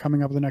guys have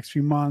coming up in the next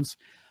few months.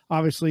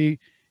 Obviously,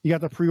 you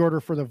got the pre-order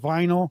for the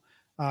vinyl.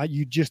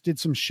 You just did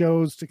some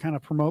shows to kind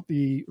of promote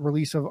the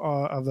release of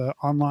the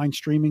online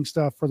streaming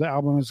stuff for the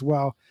album as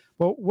well.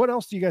 But what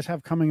else do you guys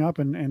have coming up?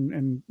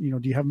 And you know,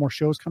 do you have more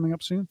shows coming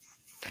up soon?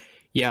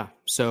 Yeah.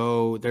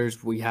 So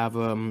we have, I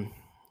don't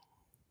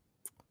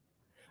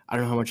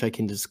know how much I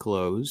can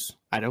disclose.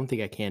 I don't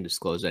think I can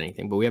disclose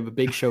anything, but we have a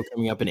big show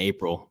coming up in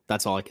April.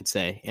 That's all I could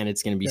say. And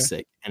it's going to be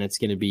sick. And it's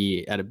going to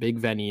be at a big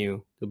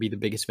venue. It'll be the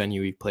biggest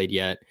venue we've played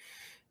yet.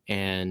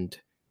 And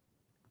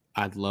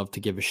I'd love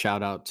to give a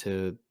shout out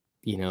to,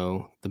 you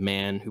know, the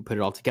man who put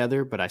it all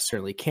together, but I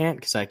certainly can't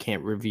because I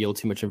can't reveal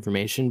too much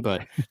information,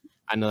 but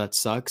I know that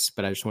sucks,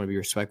 but I just want to be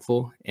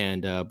respectful.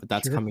 And, but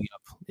that's coming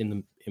up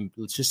in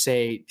let's just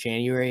say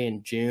January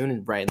and June,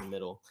 and right in the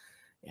middle.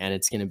 And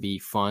it's going to be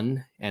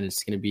fun, and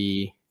it's going to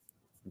be,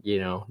 you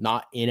know,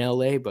 not in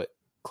LA, but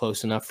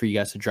close enough for you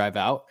guys to drive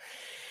out.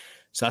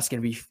 So that's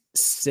going to be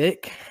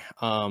sick.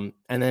 And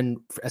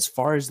then as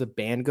far as the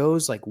band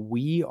goes, like,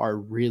 we are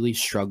really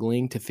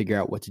struggling to figure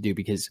out what to do,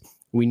 because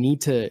we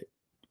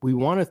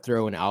want to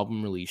throw an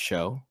album release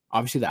show.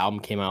 Obviously the album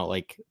came out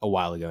like a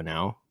while ago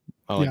now,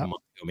 like a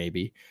month ago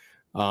maybe.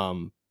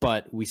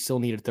 But we still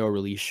need to throw a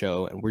release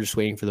show, and we're just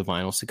waiting for the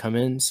vinyls to come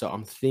in. So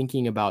I'm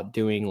thinking about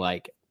doing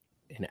like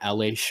an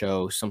LA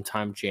show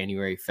sometime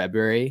January,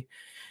 February,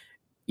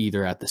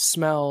 either at the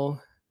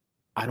Smell.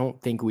 I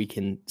don't think we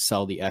can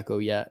sell the Echo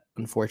yet,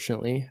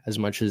 unfortunately, as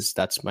much as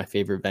that's my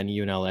favorite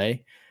venue in LA.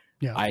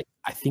 Yeah.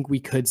 I think we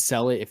could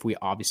sell it if we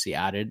obviously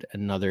added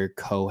another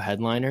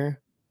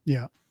co-headliner.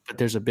 Yeah. But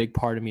there's a big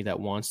part of me that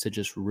wants to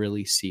just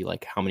really see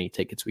like how many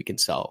tickets we can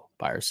sell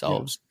by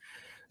ourselves.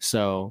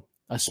 So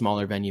a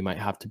smaller venue might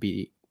have to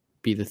be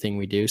the thing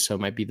we do. So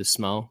it might be the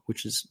Smell,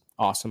 which is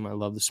awesome. I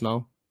love the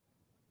smell.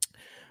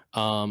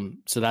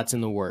 So that's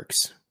in the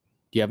works.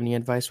 Do you have any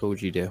advice? What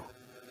would you do?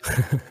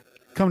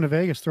 Come to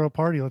Vegas, throw a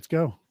party. Let's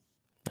go.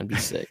 That'd be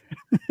sick.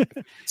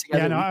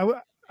 Yeah,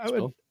 no,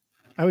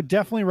 I would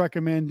definitely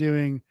recommend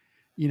doing,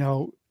 you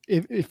know,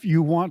 if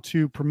you want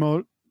to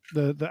promote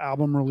the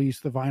album release,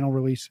 the vinyl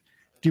release,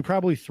 do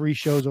probably 3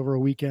 shows over a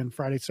weekend,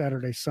 Friday,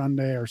 Saturday,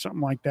 Sunday, or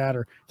something like that,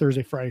 or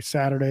Thursday, Friday,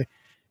 Saturday.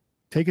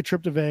 Take a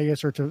trip to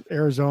Vegas or to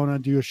Arizona,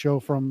 do a show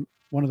from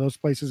one of those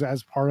places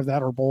as part of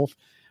that, or both.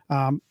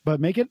 But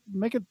make it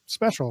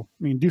special.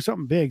 I mean, do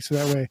something big, so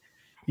that way,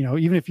 you know,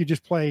 even if you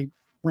just play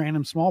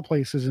random small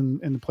places in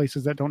the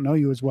places that don't know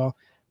you as well,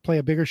 play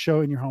a bigger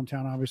show in your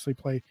hometown. Obviously,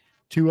 play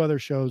 2 other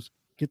shows,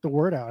 get the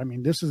word out. I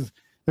mean,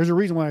 there's a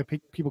reason why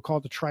people call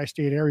it the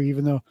tri-state area,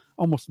 even though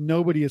almost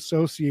nobody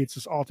associates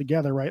this all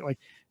together, right? Like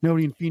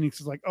nobody in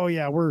Phoenix is like, oh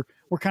yeah, we're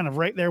kind of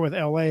right there with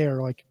LA,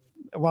 or like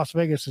Las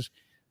Vegas is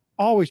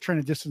always trying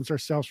to distance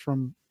ourselves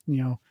from,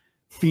 you know,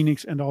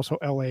 Phoenix and also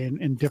LA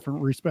in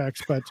different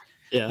respects. But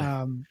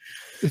yeah,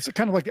 it's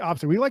kind of like the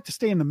opposite. We like to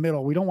stay in the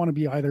middle. We don't want to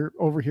be either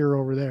over here or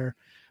over there.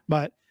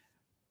 But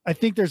I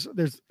think there's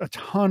a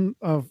ton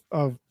of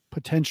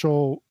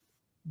potential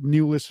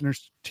new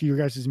listeners to your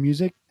guys'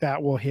 music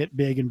that will hit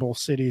big in both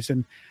cities.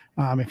 And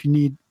if you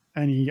need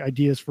any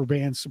ideas for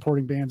bands,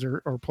 supporting bands,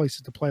 or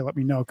places to play, let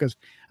me know, because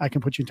I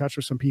can put you in touch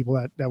with some people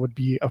that would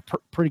be a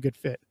pretty good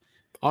fit.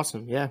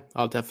 Awesome. Yeah,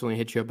 I'll definitely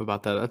hit you up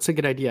about that. That's a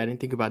good idea. I didn't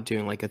think about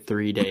doing like a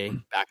 3-day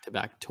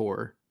back-to-back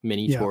tour,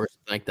 mini tour,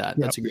 something like that.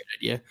 That's a great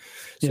idea.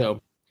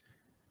 So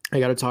I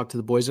got to talk to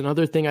the boys.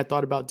 Another thing I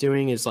thought about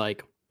doing is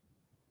like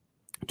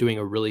doing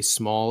a really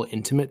small,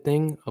 intimate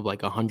thing of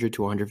like 100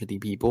 to 150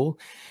 people,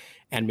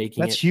 and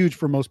making that's huge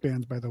for most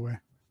bands, by the way.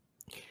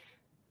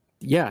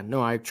 Yeah,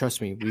 no, I trust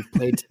me. We've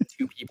played to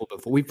 2 people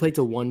before. We've played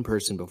to 1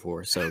 person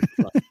before, so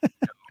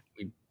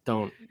we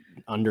don't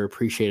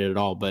underappreciate it at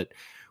all. But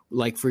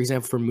like, for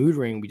example, for Mood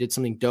Ring, we did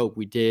something dope.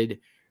 We did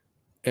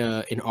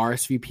an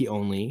RSVP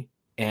only,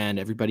 and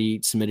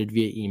everybody submitted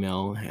via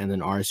email, and then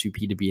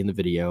RSVP to be in the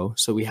video.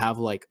 So we have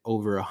like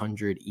over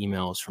 100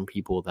 emails from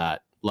people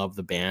that love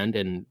the band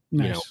and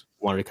you know,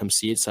 wanted to come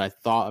see it. So I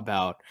thought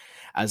about,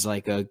 as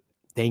like a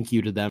thank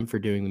you to them for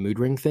doing the Mood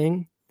Ring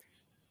thing,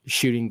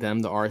 shooting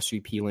them the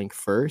RSVP link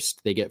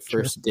first. They get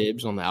first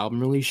dibs on the album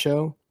release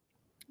show,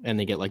 and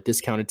they get like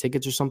discounted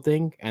tickets or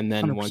something. And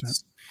then 100%.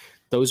 Once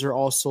those are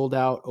all sold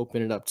out,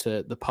 open it up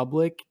to the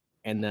public,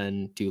 and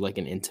then do like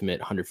an intimate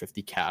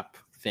 150 cap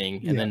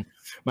thing. And then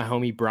my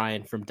homie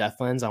Brian from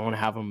Deathlands, I want to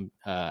have him.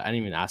 I didn't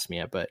even ask me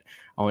yet, but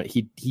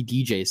he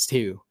DJs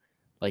too,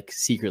 like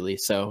secretly.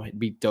 So it'd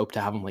be dope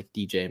to have him like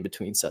DJ in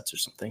between sets or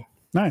something.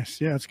 Nice.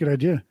 Yeah, that's a good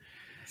idea.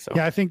 So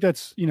yeah, I think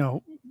that's, you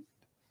know,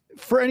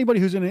 for anybody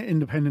who's in an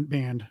independent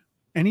band,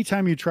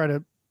 anytime you try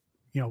to,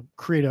 you know,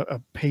 create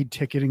a paid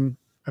ticketing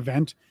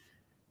event,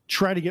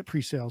 try to get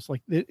pre-sales.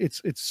 Like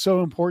it's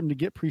so important to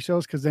get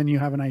pre-sales, because then you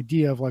have an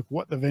idea of like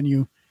what the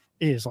venue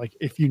is. Like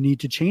if you need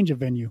to change a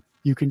venue,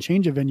 you can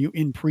change a venue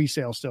in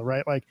pre-sale still,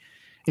 right? Like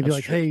if you're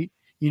like, hey,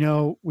 you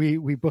know, we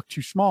booked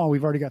too small,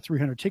 we've already got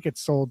 300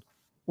 tickets sold,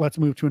 let's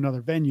move to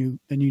another venue,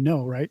 then you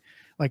know, right?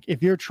 Like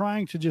if you're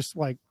trying to just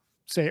like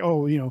say,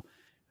 oh, you know,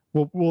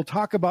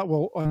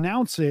 we'll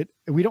announce it.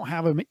 We don't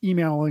have an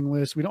emailing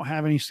list. We don't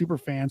have any super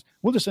fans.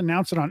 We'll just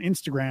announce it on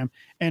Instagram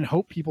and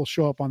hope people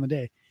show up on the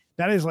day.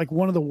 That is like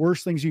one of the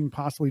worst things you can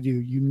possibly do.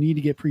 You need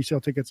to get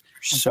pre-sale tickets.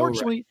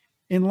 Unfortunately,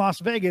 in Las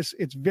Vegas,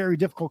 it's very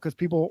difficult because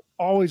people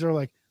always are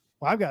like,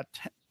 well, I've got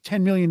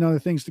 10 million other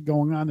things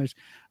going on. There's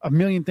a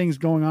million things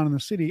going on in the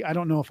city. I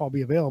don't know if I'll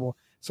be available.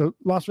 So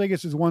Las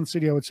Vegas is one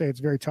city I would say it's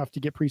very tough to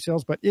get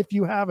pre-sales. But if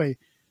you have a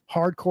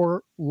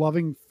hardcore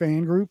loving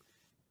fan group,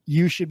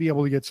 you should be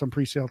able to get some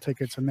pre-sale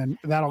tickets, and then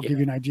that'll give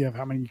you an idea of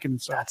how many you can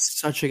sell.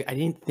 That's I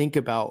didn't think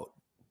about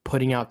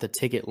putting out the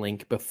ticket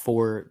link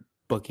before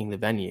booking the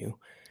venue.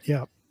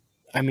 Yeah.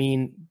 I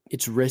mean,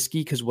 it's risky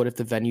because what if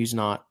the venue's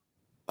not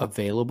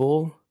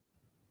available?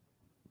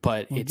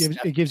 But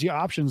it gives you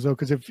options though,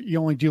 because if you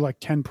only do like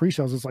 10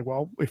 pre-sales, it's like,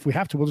 well, if we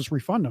have to, we'll just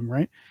refund them,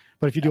 right?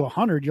 But if you do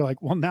 100, you're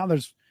like, well, now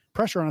there's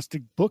pressure on us to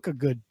book a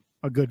good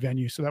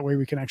venue, so that way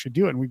we can actually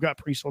do it, and we've got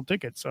pre-sold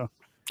tickets. So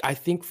I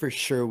think for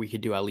sure we could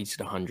do at least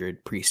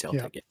 100 pre-sale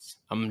tickets.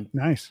 I'm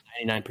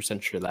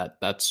 99% sure that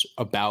that's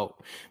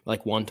about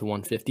like 1 to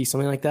 150,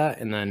 something like that.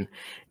 And then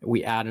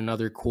we add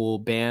another cool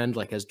band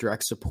like as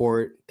direct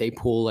support. They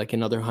pull like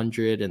another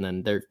 100, and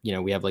then they're, you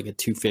know, we have like a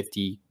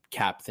 250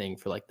 cap thing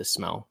for like the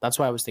smell. That's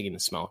why I was thinking the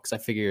smell, because I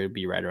figure it'd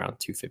be right around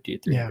 250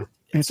 to 300. Yeah,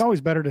 and it's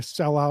always better to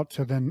sell out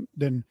to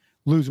than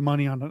lose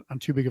money on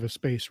too big of a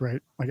space,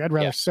 right? Like I'd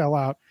rather sell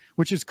out,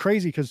 which is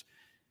crazy because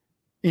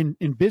in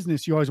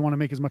business, you always want to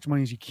make as much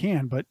money as you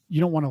can, but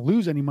you don't want to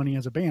lose any money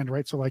as a band,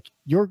 right? So like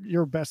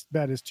your best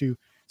bet is to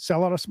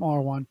sell out a smaller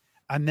one,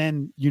 and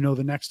then, you know,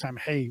 the next time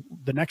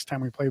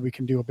we play, we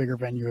can do a bigger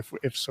venue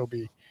if so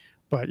be.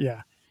 But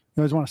yeah,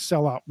 you always want to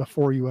sell out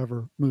before you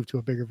ever move to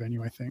a bigger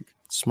venue, I think.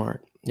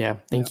 Smart. Yeah.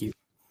 Thank you.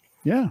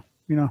 Yeah.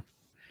 You know,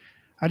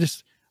 I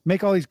just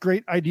make all these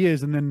great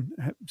ideas and then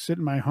sit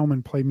in my home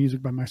and play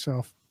music by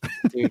myself.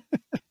 Dude,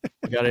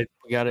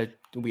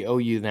 We owe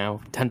you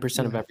now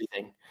 10% of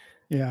everything.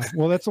 Yeah.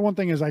 Well, that's the one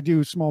thing is I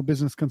do small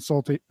business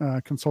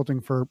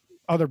consulting for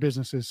other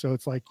businesses. So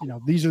it's like,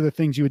 these are the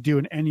things you would do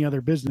in any other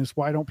business.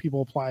 Why don't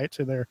people apply it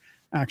to their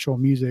actual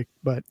music?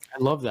 But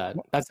I love that.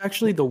 That's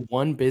actually the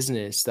one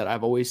business that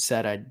I've always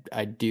said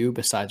I'd do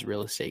besides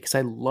real estate. Cause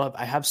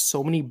I have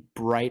so many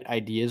bright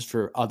ideas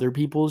for other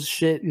people's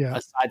shit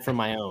aside from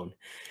my own.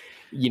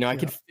 I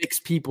could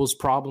fix people's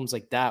problems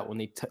like that when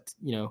they,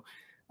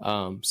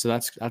 so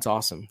that's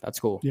awesome. That's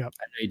cool. Yeah. I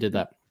know you did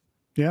that.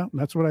 Yeah.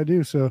 That's what I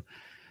do. So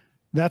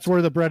that's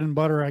where the bread and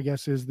butter, I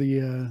guess, is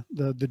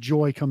the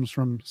joy comes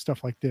from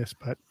stuff like this.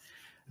 But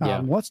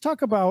let's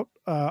talk about,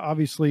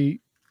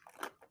 obviously,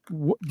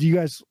 do you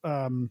guys,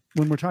 when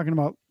we're talking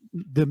about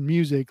the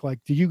music, like,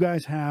 do you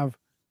guys have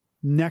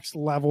next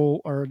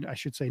level, or I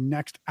should say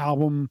next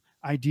album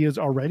ideas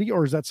already?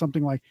 Or is that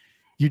something like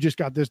you just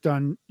got this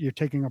done, you're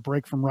taking a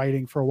break from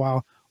writing for a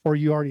while, or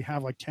you already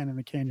have like 10 in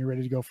the can, you're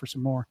ready to go for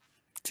some more?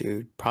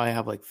 Dude, probably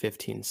have like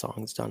 15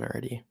 songs done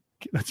already.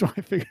 That's what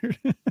I figured.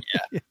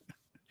 Yeah.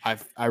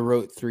 I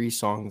wrote 3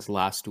 songs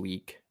last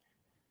week.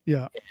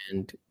 Yeah.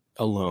 And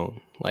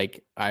alone.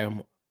 Like, I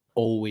am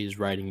always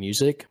writing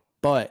music,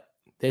 but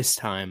this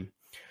time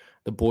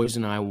the boys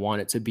and I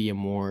want it to be a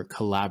more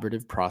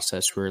collaborative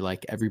process where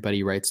like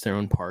everybody writes their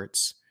own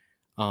parts.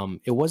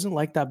 It wasn't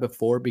like that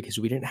before because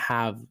we didn't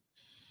have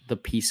the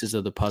pieces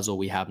of the puzzle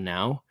we have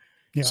now.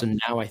 Yeah. So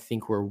now I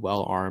think we're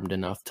well armed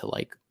enough to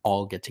like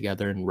all get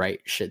together and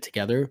write shit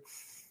together.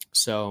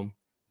 So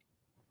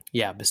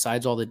yeah,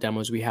 besides all the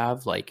demos we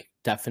have, like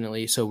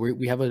definitely. So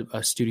we have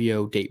a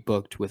studio date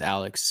booked with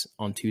Alex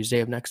on Tuesday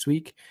of next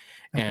week.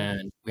 Okay.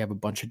 And we have a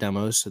bunch of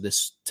demos. So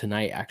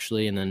tonight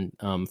actually, and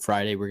then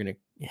Friday, we're going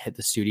to hit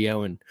the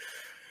studio and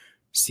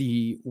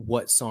see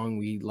what song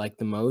we like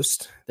the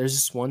most. There's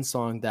this one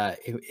song that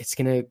it's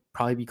going to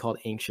probably be called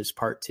Anxious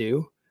Part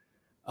 2.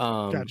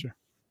 Gotcha.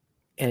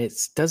 And it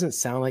doesn't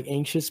sound like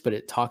anxious, but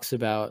it talks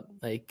about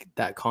like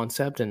that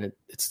concept. And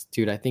it's,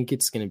 dude, I think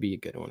it's going to be a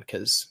good one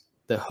because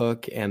the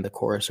hook and the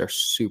chorus are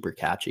super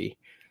catchy.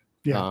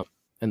 Yeah.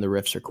 And the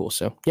riffs are cool.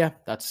 So yeah,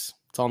 it's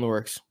all in the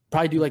works.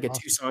 Probably do like a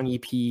 2-song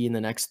EP in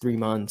the next 3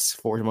 months,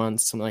 4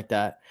 months, something like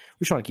that.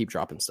 We just want to keep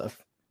dropping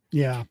stuff.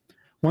 Yeah.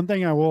 One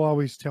thing I will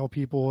always tell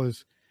people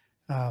is,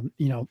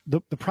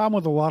 the problem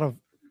with a lot of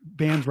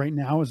bands right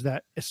now is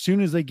that as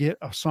soon as they get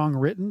a song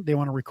written, they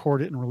want to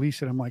record it and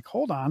release it. I'm like,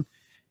 hold on.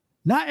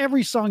 Not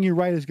every song you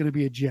write is going to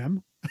be a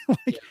gem.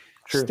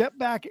 Step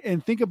back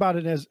and think about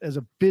it as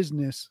a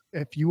business.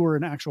 If you were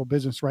an actual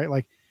business, right?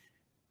 Like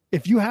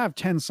if you have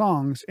 10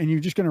 songs and you're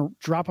just going to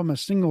drop them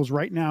as singles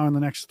right now in the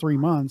next 3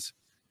 months,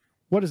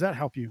 what does that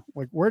help you?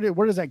 Like where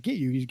does that get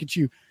you? You get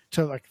you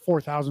to like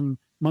 4,000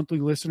 monthly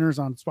listeners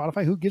on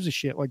Spotify. Who gives a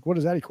shit? Like what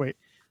does that equate?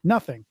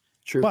 Nothing.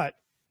 True. But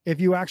if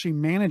you actually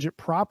manage it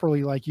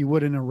properly, like you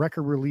would in a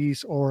record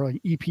release or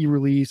an EP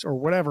release or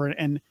whatever,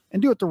 and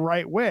do it the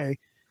right way,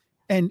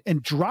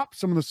 and drop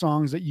some of the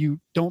songs that you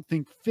don't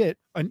think fit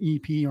an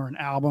EP or an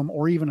album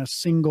or even a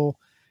single,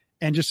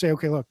 and just say,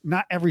 okay, look,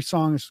 not every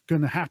song is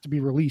going to have to be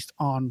released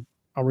on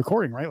a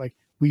recording, right? Like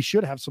we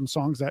should have some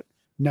songs that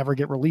never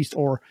get released,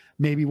 or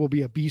maybe will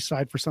be a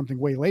B-side for something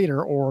way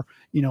later, or,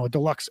 a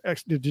deluxe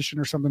edition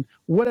or something,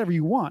 whatever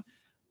you want.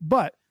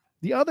 But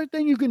the other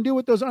thing you can do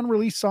with those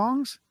unreleased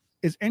songs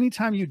is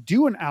anytime you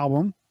do an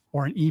album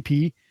or an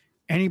EP,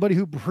 anybody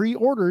who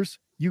pre-orders,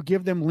 you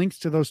give them links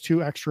to those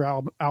 2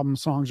 extra album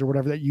songs or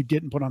whatever that you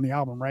didn't put on the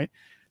album, right?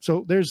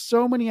 So there's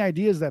so many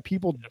ideas that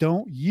people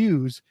don't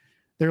use.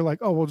 They're like,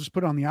 oh, we'll just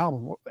put it on the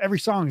album. Well, every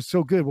song is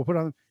so good. We'll put it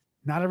on.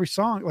 Not every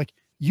song. Like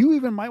you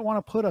even might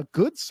want to put a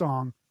good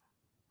song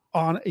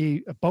on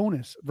a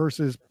bonus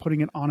versus putting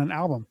it on an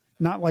album.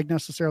 Not like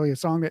necessarily a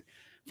song that,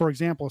 for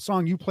example, a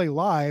song you play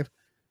live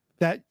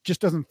that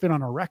just doesn't fit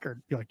on a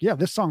record. You're like, yeah,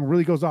 this song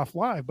really goes off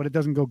live, but it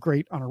doesn't go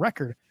great on a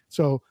record.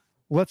 So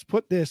let's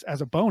put this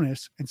as a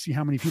bonus and see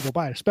how many people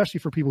buy it, especially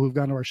for people who've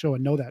gone to our show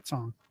and know that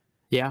song.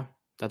 Yeah,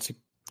 that's a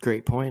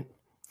great point.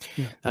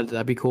 Yeah.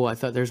 That'd be cool. I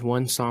thought there's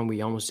one song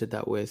we almost did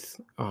that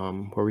with,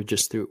 where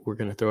we're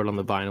going to throw it on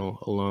the vinyl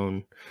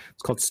alone.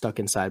 It's called Stuck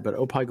Inside, but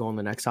it'll probably go on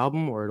the next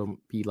album, or it'll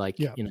be like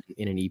in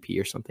an EP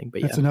or something.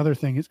 But that's another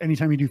thing is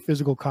anytime you do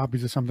physical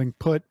copies of something,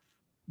 put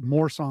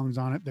more songs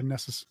on it than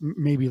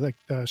maybe like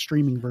the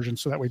streaming version.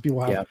 So that way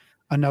people have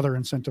another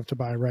incentive to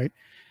buy, right?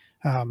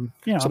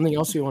 Something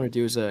else we want to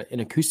do is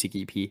an acoustic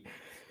EP.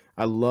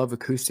 I love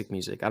acoustic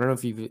music. I don't know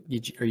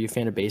if are you a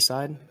fan of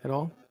Bayside at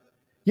all?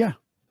 Yeah.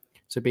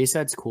 So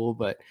Bayside's cool,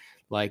 but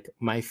like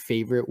my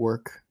favorite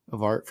work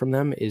of art from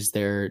them is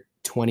their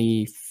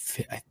 20,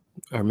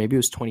 or maybe it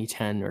was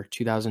 2010 or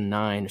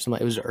 2009 or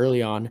something. It was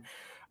early on,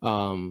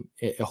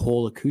 a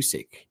whole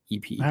acoustic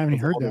EP. I haven't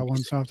heard that one,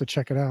 so I'll have to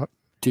check it out.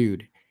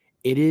 Dude,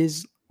 it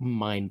is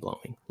mind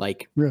blowing.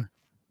 Like, really?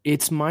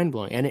 It's mind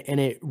blowing. And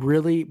it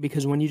really,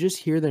 because when you just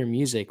hear their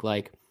music,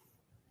 like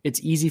it's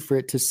easy for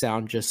it to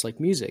sound just like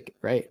music,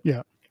 right?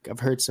 Yeah.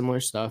 I've heard similar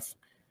stuff.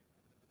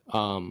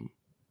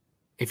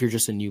 If you're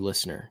just a new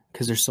listener,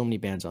 because there's so many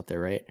bands out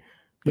there, right?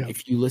 But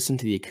if you listen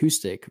to the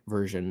acoustic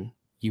version,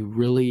 you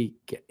really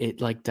get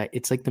it, like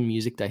it's like the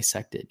music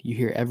dissected. You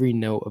hear every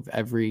note of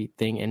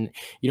everything, and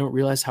you don't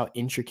realize how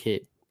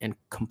intricate and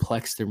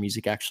complex their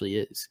music actually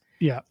is.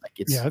 Yeah. Like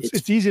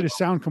it's easy to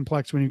sound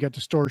complex when you get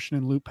distortion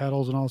and loop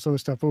pedals and all this other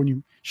stuff. But when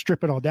you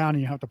strip it all down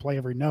and you have to play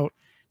every note,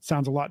 it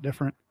sounds a lot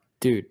different.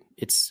 Dude,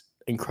 it's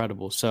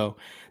incredible. So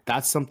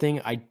that's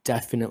something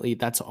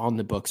that's on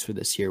the books for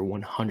this year.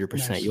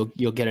 100%. Nice.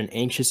 You'll get an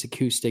anxious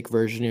acoustic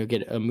version. You'll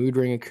get a mood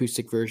ring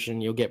acoustic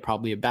version. You'll get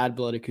probably a bad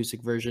blood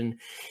acoustic version.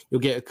 You'll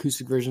get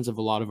acoustic versions of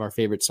a lot of our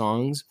favorite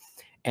songs.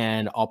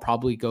 And I'll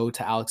probably go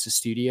to Alex's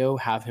studio,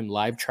 have him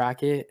live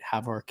track it,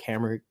 have our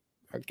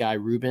guy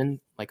Ruben,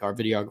 like our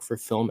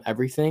videographer, film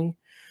everything,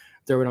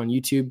 throw it on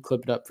YouTube,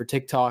 clip it up for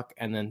TikTok,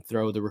 and then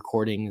throw the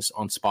recordings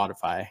on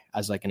Spotify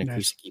as like an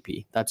acoustic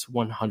EP. That's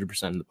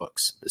 100% in the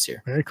books this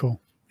year. Very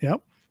cool.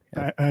 Yep.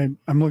 I'm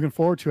looking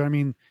forward to it. I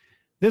mean,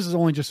 this is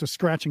only just a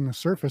scratching the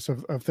surface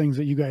of things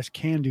that you guys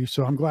can do.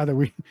 So I'm glad that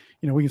we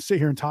can sit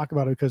here and talk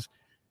about it, because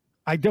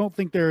I don't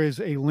think there is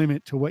a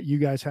limit to what you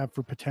guys have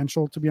for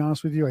potential, to be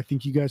honest with you. I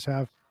think you guys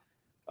have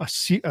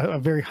a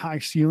very high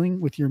ceiling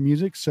with your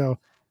music. So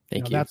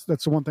Thank you.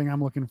 That's the one thing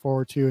I'm looking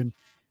forward to.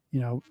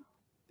 And,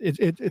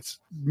 it's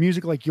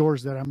music like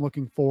yours that I'm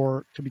looking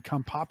for to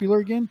become popular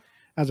again,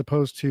 as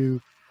opposed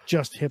to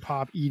just hip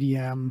hop,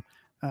 EDM,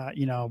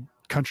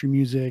 country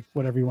music,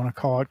 whatever you want to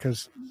call it.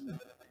 Because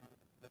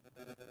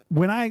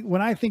when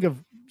I think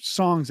of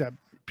songs that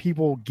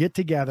people get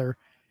together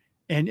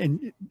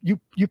and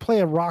you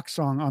play a rock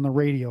song on the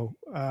radio,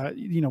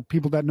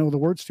 people that know the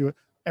words to it,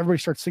 everybody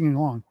starts singing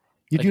along.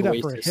 You like do that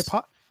Oasis. for a hip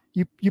hop.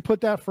 You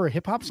put that for a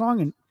hip hop song,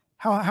 and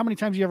how many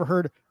times have you ever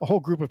heard a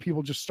whole group of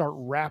people just start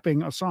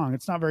rapping a song?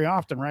 It's not very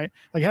often, right?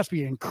 Like, it has to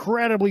be an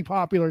incredibly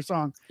popular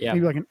song,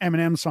 maybe like an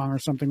Eminem song or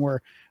something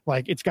where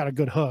like it's got a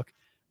good hook.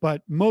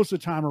 But most of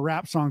the time, a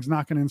rap song's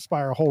not going to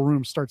inspire a whole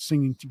room to start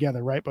singing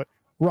together, right? But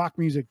rock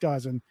music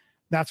does, and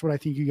that's what I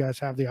think you guys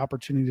have the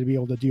opportunity to be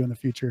able to do in the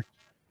future.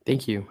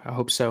 Thank you. I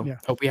hope so. Yeah.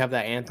 Hope we have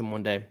that anthem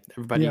one day.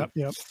 Everybody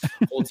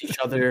holds each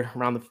other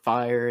around the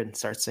fire and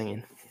starts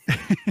singing.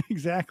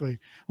 Exactly.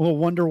 A little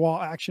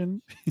Wonderwall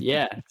action.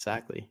 Yeah,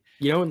 exactly.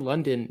 In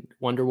London,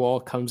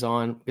 Wonderwall comes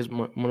on because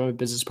one of my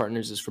business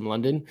partners is from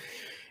London.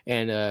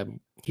 And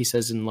he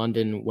says in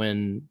London,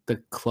 when the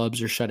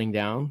clubs are shutting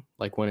down,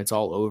 like when it's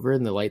all over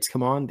and the lights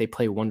come on, they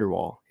play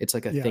Wonderwall. It's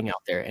like a thing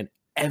out there, and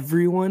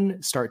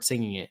everyone starts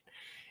singing it.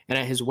 And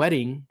at his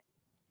wedding,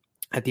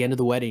 at the end of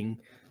the wedding,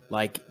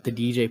 like the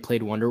DJ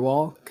played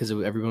Wonderwall because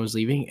everyone was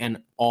leaving,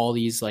 and all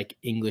these like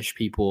English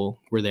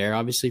people were there,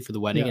 obviously, for the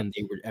wedding, and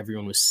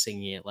everyone was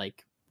singing it.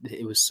 Like,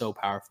 it was so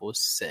powerful. It was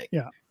sick.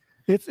 Yeah.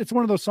 It's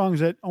one of those songs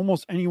that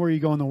almost anywhere you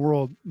go in the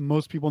world,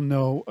 most people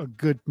know a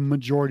good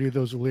majority of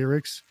those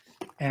lyrics,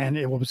 and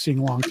it will sing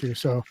along to.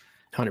 So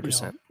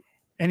 100%.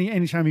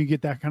 Anytime you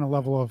get that kind of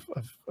level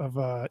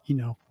of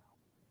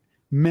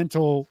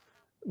mental,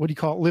 what do you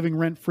call it, living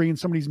rent free in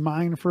somebody's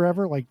mind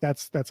forever, like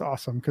that's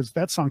awesome, because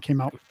that song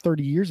came out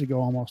 30 years ago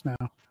almost now,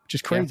 which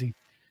is crazy.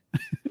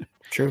 Yeah.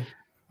 True.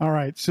 All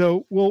right,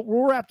 so we'll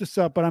wrap this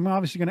up, but I'm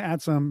obviously going to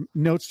add some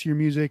notes to your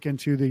music and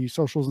to the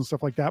socials and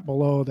stuff like that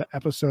below the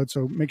episode.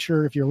 So make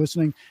sure, if you're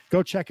listening,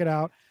 go check it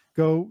out.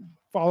 Go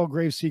follow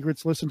Grave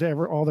Secrets, listen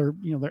to all their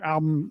their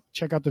album,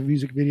 check out the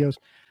music videos.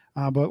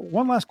 But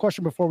one last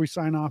question before we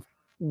sign off: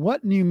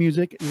 what new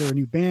music, either a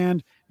new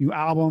band, new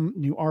album,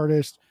 new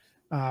artist,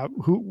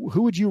 who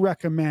would you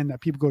recommend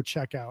that people go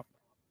check out?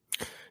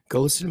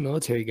 Go listen to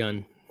Military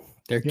Gun.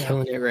 They're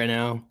killing it right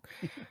now.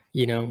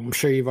 I'm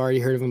sure you've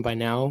already heard of them by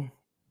now.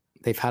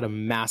 They've had a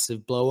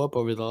massive blow up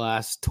over the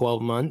last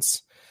 12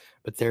 months,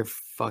 but they're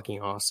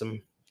fucking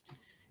awesome.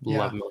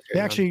 Love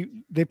Military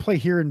Gun. They play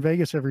here in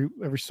Vegas every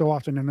so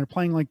often, and they're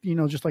playing like,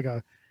 just like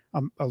a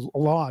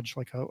lodge,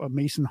 like a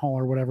Mason Hall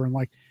or whatever. And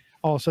like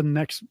all of a sudden,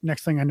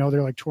 next thing I know,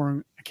 they're like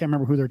touring. I can't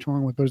remember who they're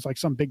touring with, but it's like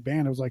some big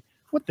band. I was like,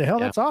 what the hell?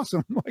 That's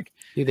awesome. Like,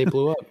 dude, they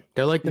blew up.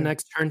 They're like the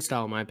next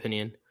Turnstile, in my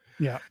opinion.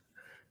 Yeah.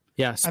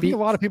 Yeah. I think a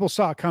lot of people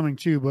saw it coming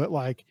too, but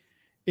like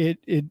it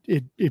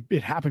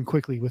happened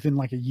quickly within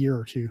like a year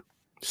or two.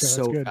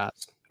 So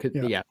fast.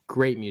 Yeah.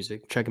 Great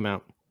music. Check them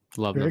out.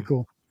 Love them. Very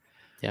cool.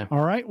 Yeah.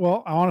 All right.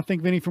 Well, I want to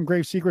thank Vinny from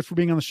Grave Secrets for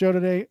being on the show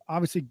today.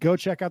 Obviously, go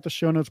check out the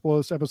show notes below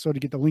this episode to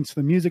get the links to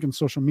the music and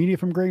social media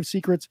from Grave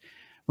Secrets.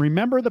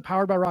 Remember, the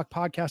Powered by Rock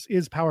podcast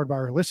is powered by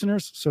our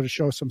listeners. So to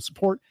show some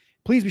support,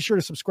 please be sure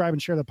to subscribe and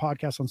share the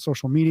podcast on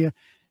social media.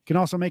 You can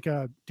also make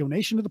a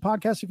donation to the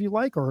podcast if you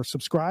like, or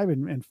subscribe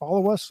and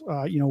follow us,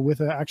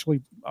 with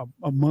actually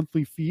a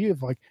monthly fee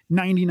of like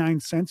 99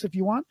 cents if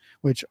you want,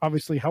 which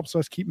obviously helps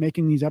us keep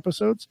making these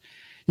episodes.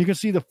 You can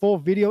see the full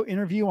video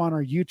interview on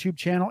our YouTube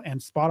channel and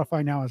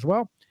Spotify now as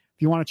well.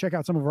 If you want to check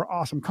out some of our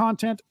awesome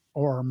content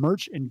or our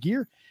merch and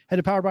gear, head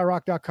to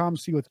poweredbyrock.com,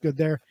 see what's good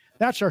there.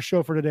 That's our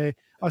show for today.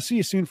 I'll see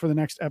you soon for the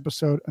next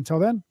episode. Until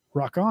then,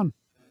 rock on.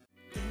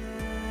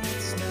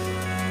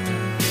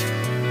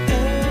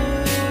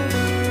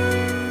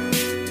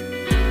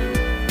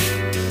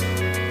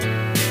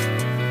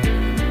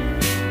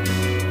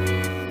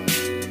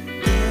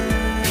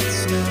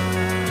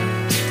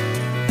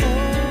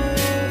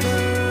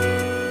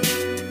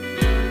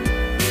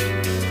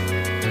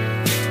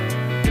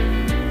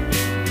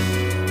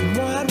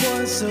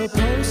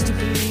 supposed to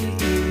be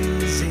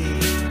easy.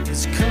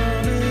 It's coming.